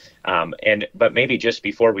titles, but maybe just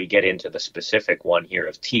before we get into the specific one here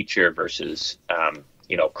of teacher versus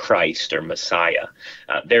Christ or Messiah,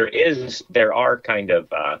 there are kind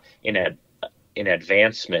of an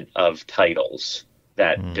advancement of titles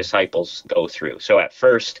that disciples go through. So at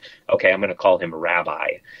first, okay, I'm going to call him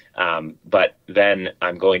rabbi, but then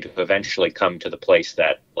I'm going to eventually come to the place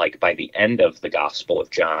that, like, by the end of the Gospel of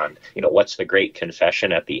John, what's the great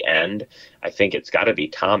confession at the end? I think it's got to be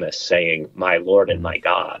Thomas saying, "My Lord and my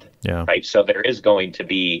God." Yeah. Right. So there is going to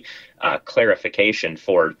be clarification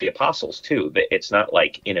for the apostles too. It's not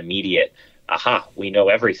like an immediate, aha, we know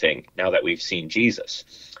everything now that we've seen Jesus.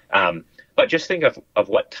 But just think of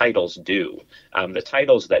what titles do. The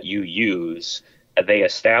titles that you use, they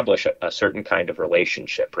establish a certain kind of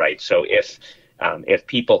relationship, right? So if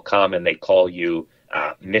people come and they call you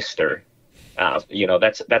Mr.,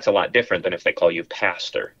 that's a lot different than if they call you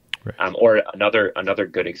Pastor. Right. Or another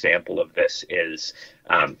good example of this is,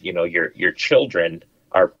 your children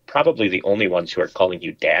are probably the only ones who are calling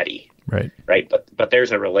you Daddy. Right. Right. But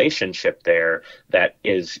there's a relationship there that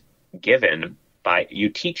is given by, you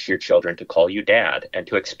teach your children to call you Dad and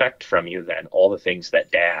to expect from you then all the things that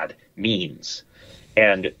Dad means.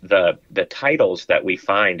 And the titles that we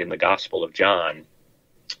find in the Gospel of John,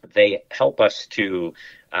 they help us to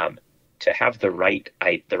have the right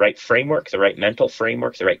framework, the right mental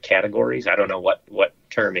framework, the right categories. I don't know what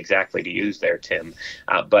term exactly to use there, Tim.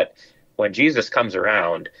 But when Jesus comes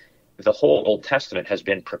around, the whole Old Testament has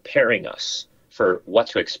been preparing us for what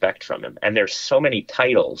to expect from him. And there's so many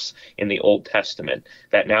titles in the Old Testament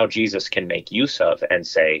that now Jesus can make use of and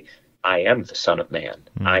say, I am the Son of Man.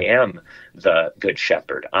 I am the Good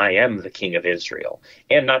Shepherd. I am the King of Israel.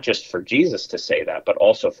 And not just for Jesus to say that, but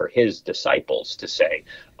also for his disciples to say,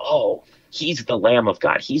 oh, he's the Lamb of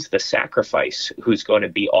God. He's the sacrifice who's going to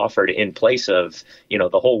be offered in place of,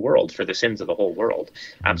 the whole world, for the sins of the whole world.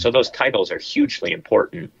 So those titles are hugely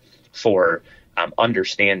important for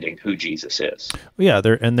understanding who Jesus is. Yeah,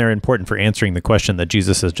 they're important for answering the question that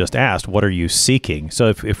Jesus has just asked. What are you seeking? So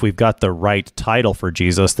if we've got the right title for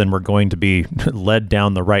Jesus, then we're going to be led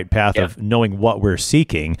down the right path of knowing what we're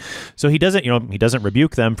seeking. So he doesn't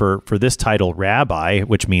rebuke them for this title, Rabbi,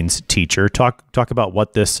 which means teacher. Talk about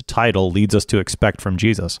what this title leads us to expect from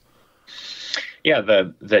Jesus. Yeah,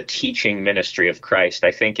 the teaching ministry of Christ.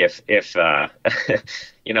 I think if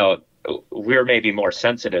we're maybe more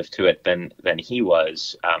sensitive to it than he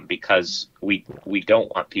was, because we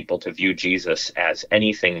don't want people to view Jesus as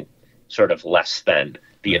anything sort of less than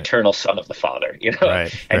the eternal Son of the Father,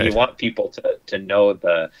 and you want people to know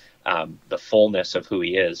the fullness of who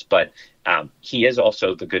he is, but he is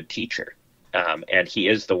also the good teacher, and he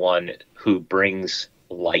is the one who brings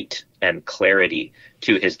light and clarity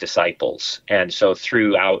to his disciples. And so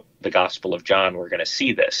throughout the Gospel of John, we're going to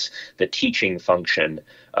see the teaching function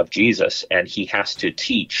of Jesus, and he has to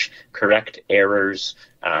teach, correct errors,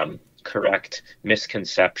 correct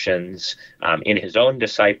misconceptions in his own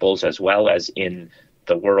disciples as well as in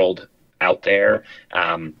the world out there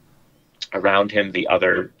around him, the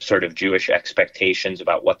other sort of Jewish expectations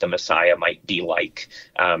about what the Messiah might be like.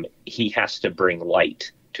 He has to bring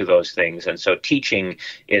light to those things. And so teaching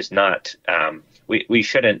is not, we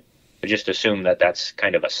shouldn't just assume that that's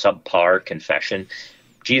kind of a subpar confession.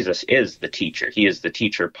 Jesus is the teacher. He is the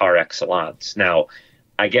teacher par excellence. Now,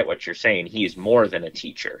 I get what you're saying. He's more than a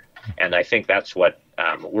teacher. And I think that's what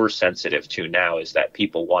we're sensitive to now, is that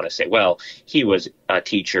people want to say, well, he was a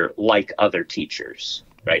teacher like other teachers,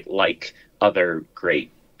 right? Like other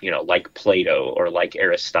great, like Plato or like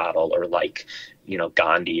Aristotle or like,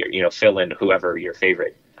 Gandhi, or, fill in whoever your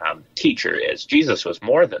favorite teacher is. Jesus was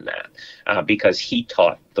more than that because he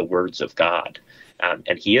taught the words of God,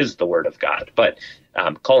 and he is the word of God. But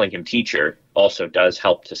calling him teacher also does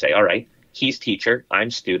help to say, all right, he's teacher, I'm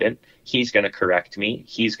student, he's going to correct me,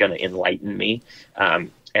 he's going to enlighten me,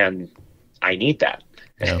 and I need that.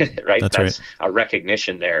 Yeah, right? That's right. A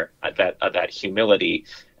recognition there that humility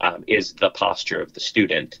is the posture of the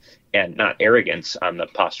student, and not arrogance on the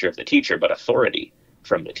posture of the teacher, but authority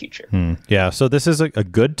from the teacher. Yeah, so this is a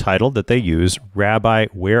good title that they use. Rabbi,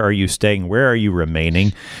 where are you staying? Where are you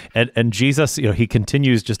remaining? And Jesus, he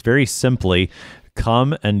continues just very simply,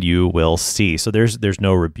 come and you will see. So there's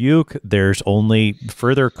no rebuke. There's only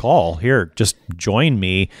further call. Here, just join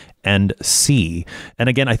me and see. And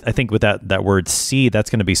again, I think with that word see, that's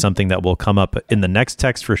going to be something that will come up in the next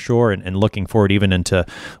text for sure. And looking forward even into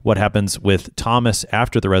what happens with Thomas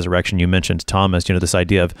after the resurrection. You mentioned Thomas, this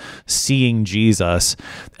idea of seeing Jesus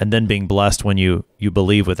and then being blessed when you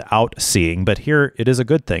believe without seeing. But here it is a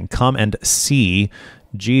good thing. Come and see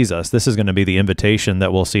Jesus. This is going to be the invitation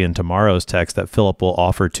that we'll see in tomorrow's text that Philip will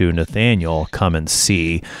offer to Nathanael. Come and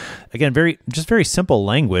see. Again, very simple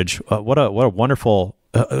language. What a wonderful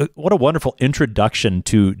introduction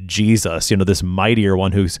to Jesus. This mightier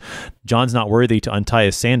one who's John's not worthy to untie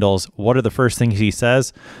his sandals. What are the first things he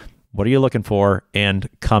says? What are you looking for? And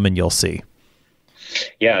come and you'll see.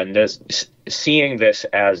 Yeah, and seeing this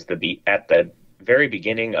as at the very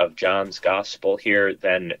beginning of John's gospel here,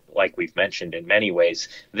 then, like we've mentioned in many ways,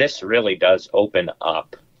 this really does open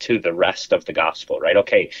up to the rest of the gospel, right?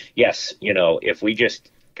 Okay, yes, if we just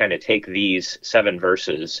kind of take these 7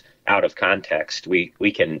 verses out of context, we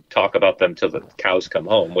can talk about them till the cows come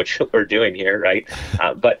home, which we're doing here, right?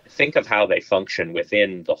 But think of how they function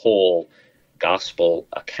within the whole gospel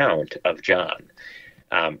account of John,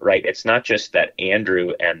 right? It's not just that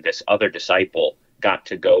Andrew and this other disciple got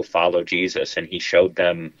to go follow Jesus, and he showed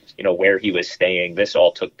them, where he was staying. This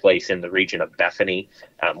all took place in the region of Bethany,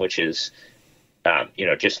 which is,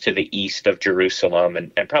 just to the east of Jerusalem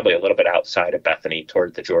and probably a little bit outside of Bethany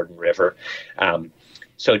toward the Jordan River.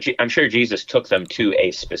 So I'm sure Jesus took them to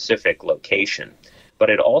a specific location,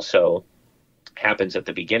 but it also happens at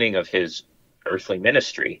the beginning of his earthly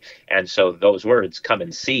ministry. And so those words, come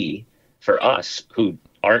and see, for us who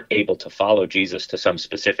aren't able to follow Jesus to some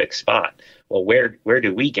specific spot, well, where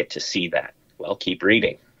do we get to see that? Well, keep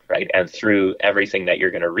reading, right? And through everything that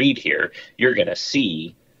you're going to read here, you're going to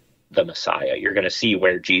see the Messiah. You're going to see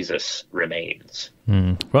where Jesus remains.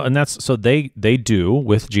 Well, and that's so they do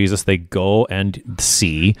with Jesus. They go and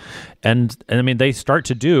see, and I mean they start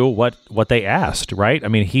to do what they asked, right? I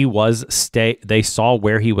mean they saw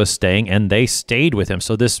where he was staying, and they stayed with him.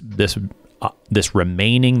 So this this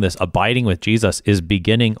remaining, this abiding with Jesus is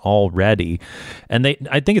beginning already. And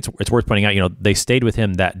I think it's worth pointing out, they stayed with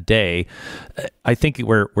him that day. I think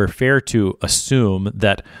we're fair to assume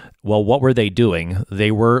that, well, what were they doing?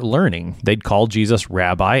 They were learning. They'd called Jesus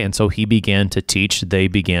Rabbi, and so he began to teach. They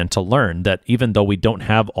began to learn. That even though we don't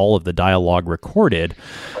have all of the dialogue recorded,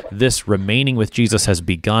 this remaining with Jesus has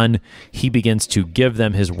begun. He begins to give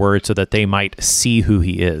them his word so that they might see who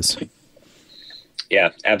he is.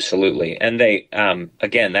 Yeah, absolutely. And they,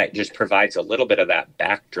 again, that just provides a little bit of that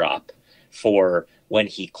backdrop for when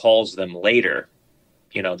he calls them later.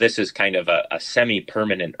 This is kind of a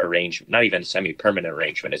semi-permanent arrangement, not even a semi-permanent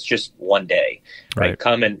arrangement. It's just one day, right?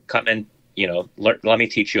 Come and, let me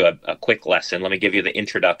teach you a quick lesson. Let me give you the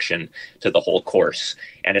introduction to the whole course.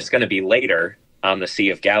 And it's going to be later on the Sea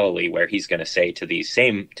of Galilee where he's going to say to these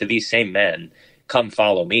same men, come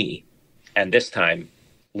follow me. And this time,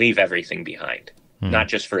 leave everything behind. Not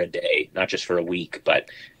just for a day, not just for a week, but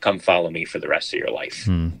come follow me for the rest of your life.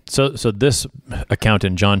 So this account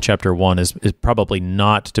in John chapter 1 is probably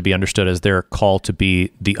not to be understood as their call to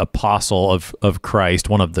be the apostle of Christ,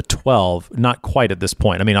 one of the 12, not quite at this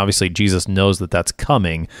point. I mean, obviously Jesus knows that that's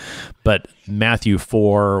coming, but Matthew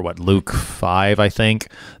 4, Luke 5, I think,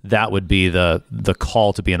 that would be the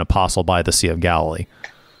call to be an apostle by the Sea of Galilee.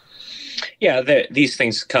 Yeah, these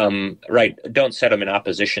things come, right, don't set them in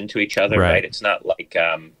opposition to each other, right? It's not like,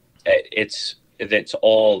 they're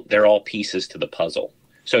all pieces to the puzzle.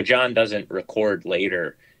 So John doesn't record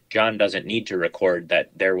later, John doesn't need to record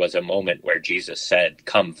that there was a moment where Jesus said,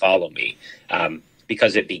 come follow me,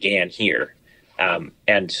 because it began here.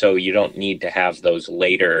 And so you don't need to have those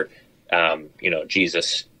later,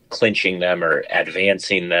 Jesus clinching them or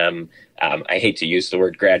advancing them. I hate to use the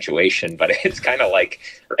word graduation, but it's kind of like,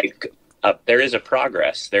 right, there is a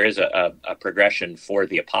progress, there is a progression for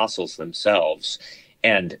the apostles themselves.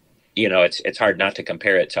 And, it's hard not to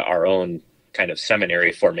compare it to our own kind of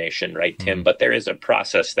seminary formation, right, Tim? But there is a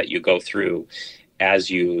process that you go through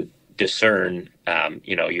as you discern,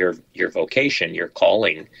 your vocation, your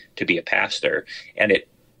calling to be a pastor. And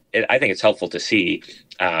I think it's helpful to see,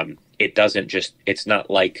 it's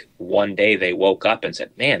not like one day they woke up and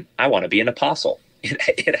said, man, I want to be an apostle.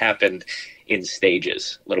 It happened in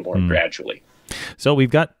stages, a little more gradually. So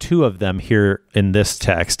we've got two of them here in this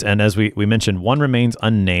text. And as we mentioned, one remains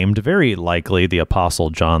unnamed, very likely the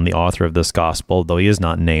Apostle John, the author of this gospel, though he is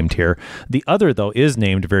not named here. The other, though, is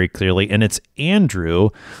named very clearly, and it's Andrew,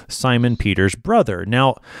 Simon Peter's brother.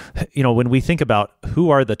 Now, when we think about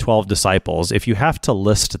who are the 12 disciples, if you have to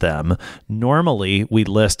list them, normally we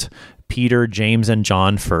list Peter, James, and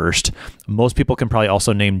John first. Most people can probably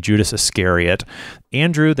also name Judas Iscariot.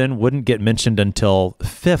 Andrew then wouldn't get mentioned until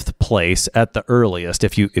 5th place at the earliest,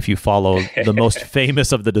 if you follow the most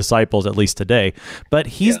famous of the disciples, at least today. But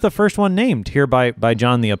he's the first one named here by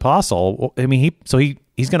John the Apostle. I mean,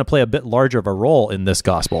 he's going to play a bit larger of a role in this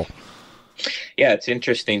gospel. Yeah, it's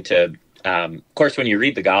interesting to. Of course, when you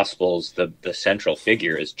read the Gospels, the central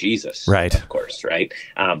figure is Jesus, right? Of course, right?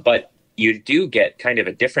 But you do get kind of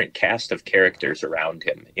a different cast of characters around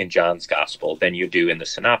him in John's gospel than you do in the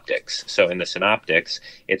synoptics. So in the synoptics,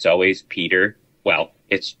 it's always Peter. Well,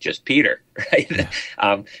 it's just Peter, right?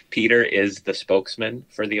 Peter is the spokesman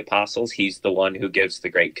for the apostles. He's the one who gives the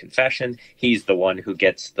great confession. He's the one who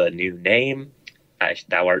gets the new name.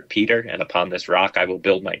 Thou art Peter, and upon this rock I will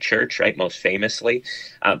build my church, right? Most famously.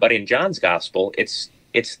 But in John's gospel, it's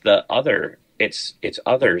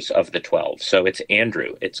others of the 12. So it's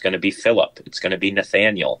Andrew, it's going to be Philip, it's going to be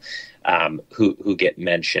Nathaniel, who get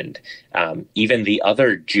mentioned. Even the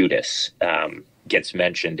other Judas gets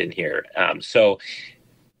mentioned in here. So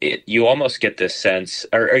you almost get this sense,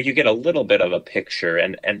 or you get a little bit of a picture,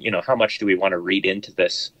 and how much do we want to read into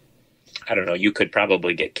this? I don't know, you could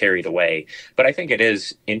probably get carried away. But I think it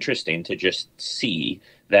is interesting to just see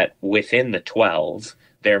that within the 12,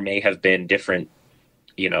 there may have been different,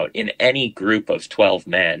 in any group of 12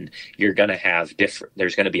 men, you're going to have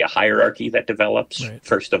there's going to be a hierarchy that develops, right,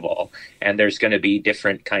 first of all, and there's going to be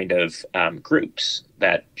different kind of groups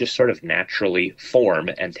that just sort of naturally form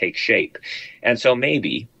and take shape. And so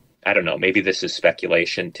maybe, I don't know, maybe this is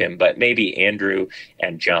speculation, Tim, but maybe Andrew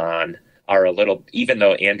and John are a little, even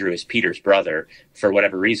though Andrew is Peter's brother, for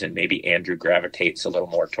whatever reason, maybe Andrew gravitates a little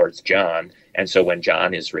more towards John. And so when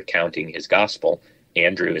John is recounting his gospel,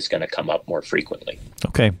 Andrew is going to come up more frequently.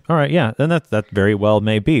 Okay. All right. Yeah. Then that very well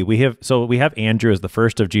may be. We have Andrew as the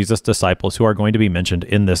first of Jesus' disciples who are going to be mentioned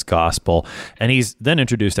in this gospel. And he's then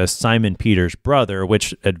introduced as Simon Peter's brother,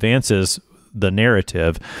 which advances the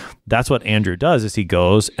narrative, that's what Andrew does, is he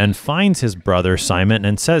goes and finds his brother Simon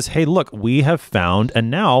and says, hey, look, we have found, and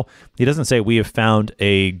now he doesn't say we have found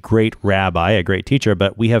a great rabbi, a great teacher,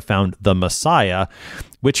 but we have found the Messiah,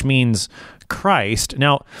 which means Christ.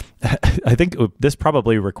 Now, I think this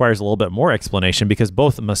probably requires a little bit more explanation, because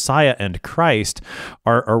both Messiah and Christ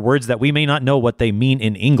are words that we may not know what they mean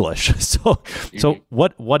in English. So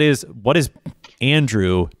what is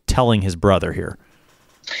Andrew telling his brother here?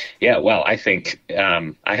 Yeah, well, I think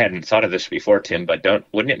I hadn't thought of this before, Tim, but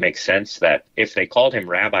wouldn't it make sense that if they called him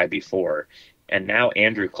rabbi before, and now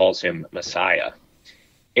Andrew calls him Messiah,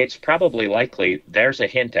 it's probably likely there's a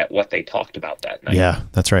hint at what they talked about that night. Yeah,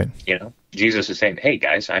 that's right. Jesus is saying, hey,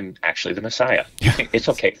 guys, I'm actually the Messiah. It's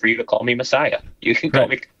okay for you to call me Messiah. You can call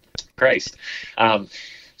me Christ.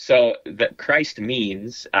 So that Christ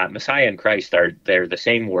means, Messiah and Christ they're the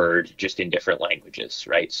same word, just in different languages,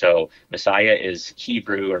 right? So Messiah is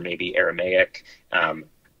Hebrew or maybe Aramaic.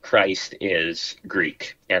 Christ is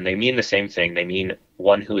Greek, and they mean the same thing. They mean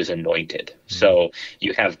one who is anointed. So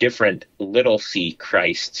you have different little c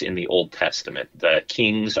Christs in the Old Testament. The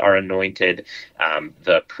kings are anointed.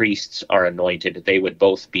 The priests are anointed. They would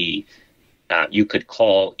both be, you could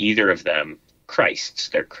call either of them Christs.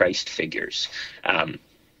 They're Christ figures.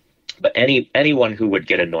 But anyone who would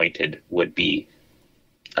get anointed would be,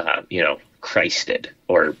 Christed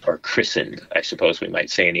or christened, I suppose we might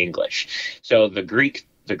say in English. So the Greek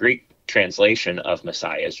translation of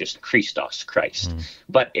Messiah is just Christos, Christ.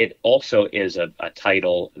 But it also is a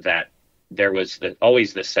title that there was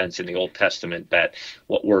always the sense in the Old Testament that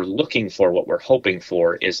what we're looking for, what we're hoping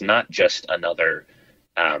for, is not just another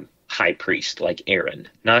high priest like Aaron,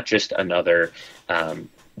 not just another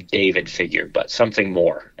David figure, but something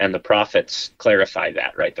more. And the prophets clarify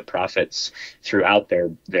that, right? The prophets, throughout their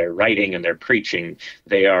writing and their preaching,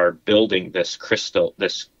 they are building this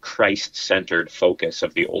Christ-centered focus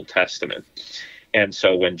of the Old Testament. And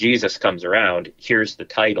so when Jesus comes around, here's the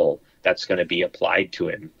title that's going to be applied to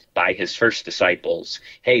him by his first disciples.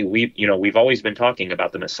 Hey, we've always been talking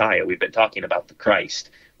about the Messiah. We've been talking about the Christ.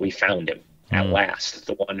 We found him at last.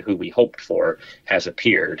 The one who we hoped for has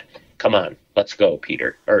appeared. Come on, let's go,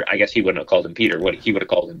 Peter. Or I guess he wouldn't have called him Peter. He would have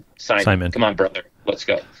called him Simon. Come on, brother. Let's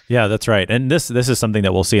go. Yeah, that's right. And this is something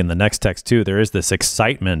that we'll see in the next text too. There is this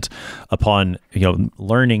excitement upon,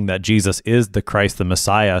 learning that Jesus is the Christ, the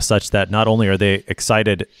Messiah, such that not only are they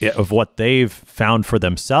excited of what they've found for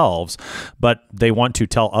themselves, but they want to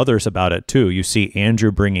tell others about it too. You see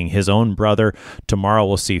Andrew bringing his own brother. Tomorrow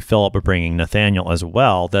we'll see Philip bringing Nathanael as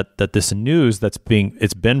well. That this news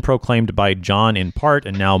it's been proclaimed by John in part,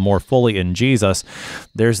 and now more fully in Jesus.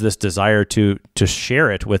 There's this desire to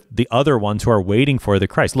share it with the other ones who are waiting for the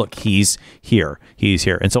Christ. Look, he's here.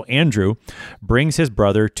 And so Andrew brings his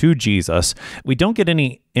brother to Jesus. We don't get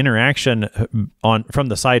any interaction from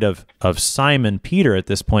the side of Simon Peter at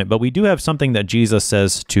this point, but we do have something that Jesus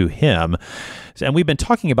says to him. And we've been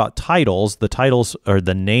talking about titles. The titles are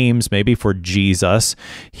the names maybe for Jesus.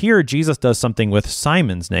 Here, Jesus does something with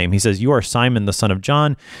Simon's name. He says, "You are Simon, the son of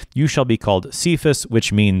John. You shall be called Cephas,"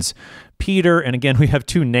 which means Peter. And again, we have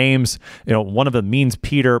two names. One of them means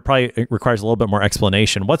Peter. Probably requires a little bit more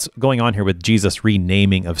explanation. What's going on here with Jesus'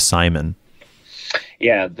 renaming of Simon?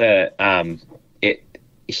 Yeah,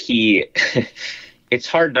 it's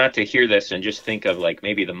hard not to hear this and just think of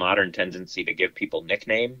maybe the modern tendency to give people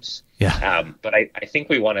nicknames. Yeah. But I think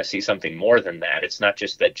we want to see something more than that. It's not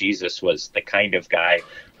just that Jesus was the kind of guy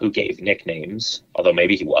who gave nicknames, although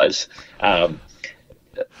maybe he was.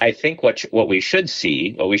 I think what we should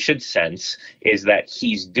see, what we should sense, is that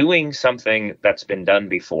he's doing something that's been done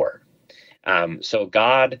before. So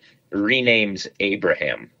God renames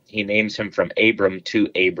Abraham. He names him from Abram to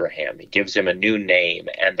Abraham. He gives him a new name,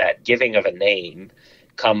 and that giving of a name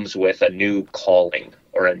comes with a new calling,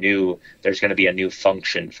 or there's going to be a new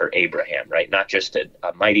function for Abraham, right? Not just a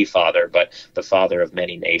mighty father, but the father of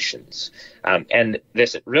many nations. And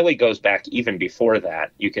this really goes back even before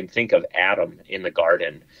that. You can think of Adam in the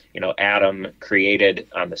garden. Adam created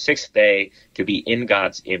on the sixth day to be in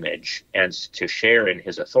God's image and to share in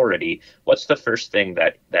his authority. What's the first thing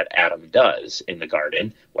that Adam does in the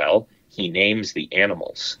garden? Well, he names the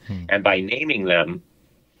animals. And by naming them,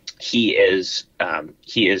 he is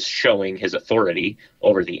showing his authority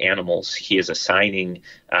over the animals. He is assigning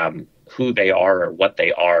who they are or what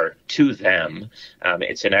they are to them.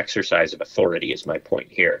 It's an exercise of authority is my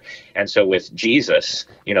point here. And so with Jesus,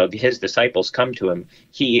 his disciples come to him.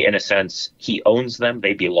 He, in a sense, he owns them.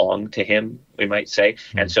 They belong to him, we might say.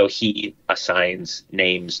 And so he assigns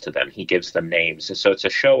names to them. He gives them names. And so it's a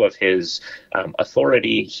show of his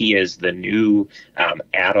authority. He is the new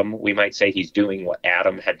Adam, we might say. He's doing what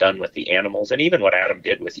Adam had done with the animals, and even what Adam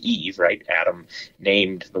did with Eve, right? Adam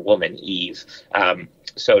named the woman Eve.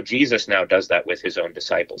 So Jesus now does that with his own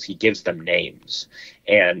disciples. He gives them names.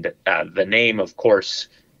 And the name, of course,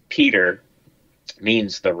 Peter,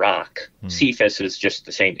 means the rock. Cephas is just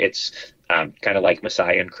the same. It's kind of like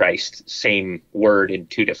Messiah and Christ, same word in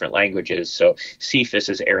two different languages. So Cephas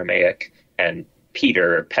is Aramaic, and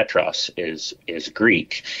Peter, or Petros, is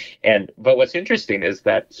Greek. But what's interesting is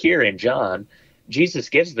that here in John, Jesus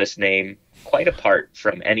gives this name quite apart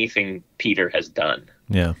from anything Peter has done.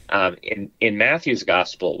 Yeah. In Matthew's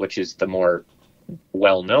gospel, which is the more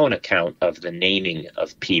well-known account of the naming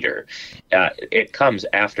of Peter, it comes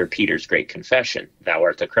after Peter's great confession, "Thou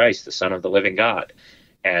art the Christ, the Son of the living God."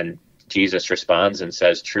 And Jesus responds and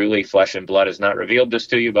says, "Truly, flesh and blood has not revealed this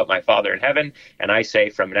to you, but my Father in heaven. And I say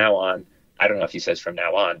from now on," I don't know if he says from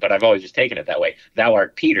now on, but I've always just taken it that way, "Thou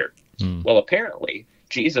art Peter." Well, apparently,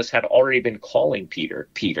 Jesus had already been calling Peter,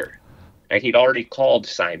 Peter. Right? He'd already called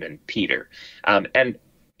Simon Peter. I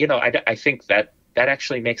think that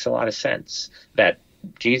actually makes a lot of sense, that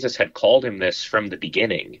Jesus had called him this from the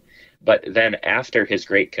beginning. But then after his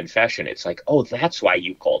great confession, it's like, oh, that's why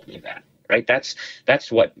you called me that. Right?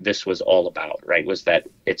 That's what this was all about, right? Was that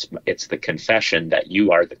it's the confession that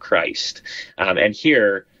you are the Christ. And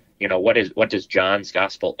here, what does John's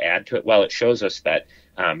gospel add to it? Well, it shows us that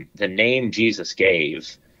the name Jesus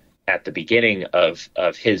gave at the beginning of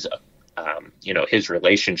his his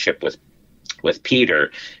relationship with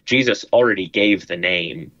Peter, Jesus already gave the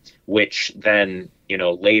name, which then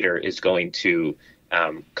later is going to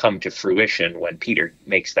come to fruition when Peter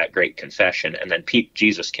makes that great confession, and then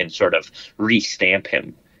Jesus can sort of restamp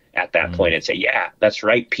him at that point and say, "Yeah, that's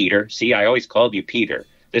right, Peter. See, I always called you Peter.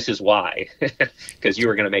 This is why," because you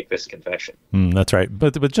were going to make this confession. That's right.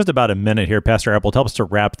 But with just about a minute here, Pastor Appold, help us to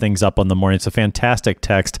wrap things up on the morning. It's a fantastic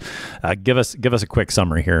text. Give us a quick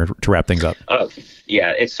summary here to wrap things up.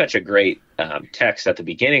 Yeah, it's such a great text at the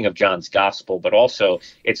beginning of John's gospel, but also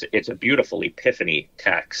it's a beautiful epiphany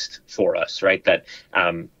text for us, right? That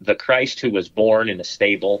the Christ who was born in a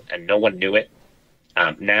stable and no one knew it,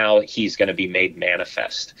 now he's going to be made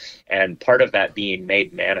manifest. And part of that being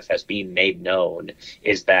made manifest, being made known,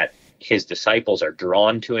 is that his disciples are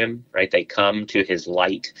drawn to him, right? They come to his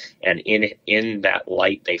light, and in that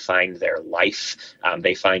light, they find their life.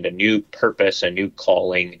 They find a new purpose, a new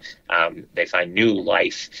calling. They find new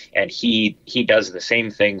life. And he does the same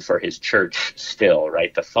thing for his church still,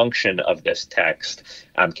 right? The function of this text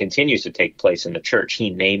continues to take place in the church. He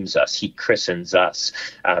names us. He christens us.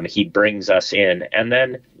 He brings us in. And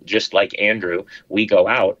then, just like Andrew, we go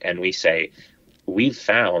out and we say, we've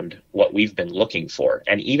found what we've been looking for.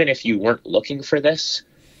 And even if you weren't looking for this,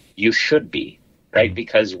 you should be, right?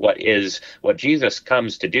 Because what Jesus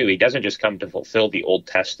comes to do, he doesn't just come to fulfill the Old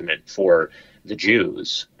Testament for the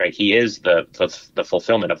Jews, right? He is the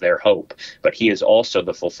fulfillment of their hope, but he is also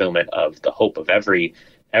the fulfillment of the hope of every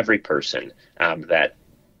person, that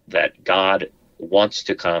God wants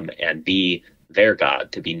to come and be their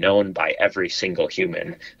God, to be known by every single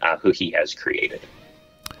human who he has created.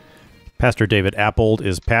 Pastor David Appold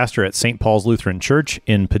is pastor at St. Paul's Lutheran Church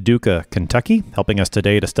in Paducah, Kentucky, helping us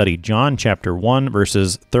today to study John chapter 1,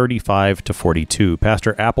 verses 35 to 42.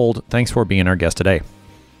 Pastor Appold, thanks for being our guest today.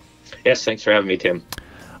 Yes, thanks for having me, Tim.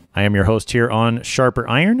 I am your host here on Sharper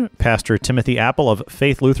Iron, Pastor Timothy Appel of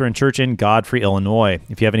Faith Lutheran Church in Godfrey, Illinois.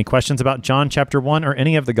 If you have any questions about John chapter 1 or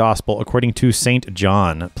any of the gospel according to St.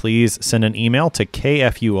 John, please send an email to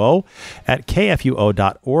kfuo@kfuo.org.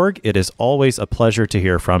 It is always a pleasure to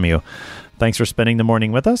hear from you. Thanks for spending the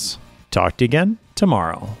morning with us. Talk to you again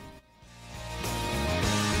tomorrow.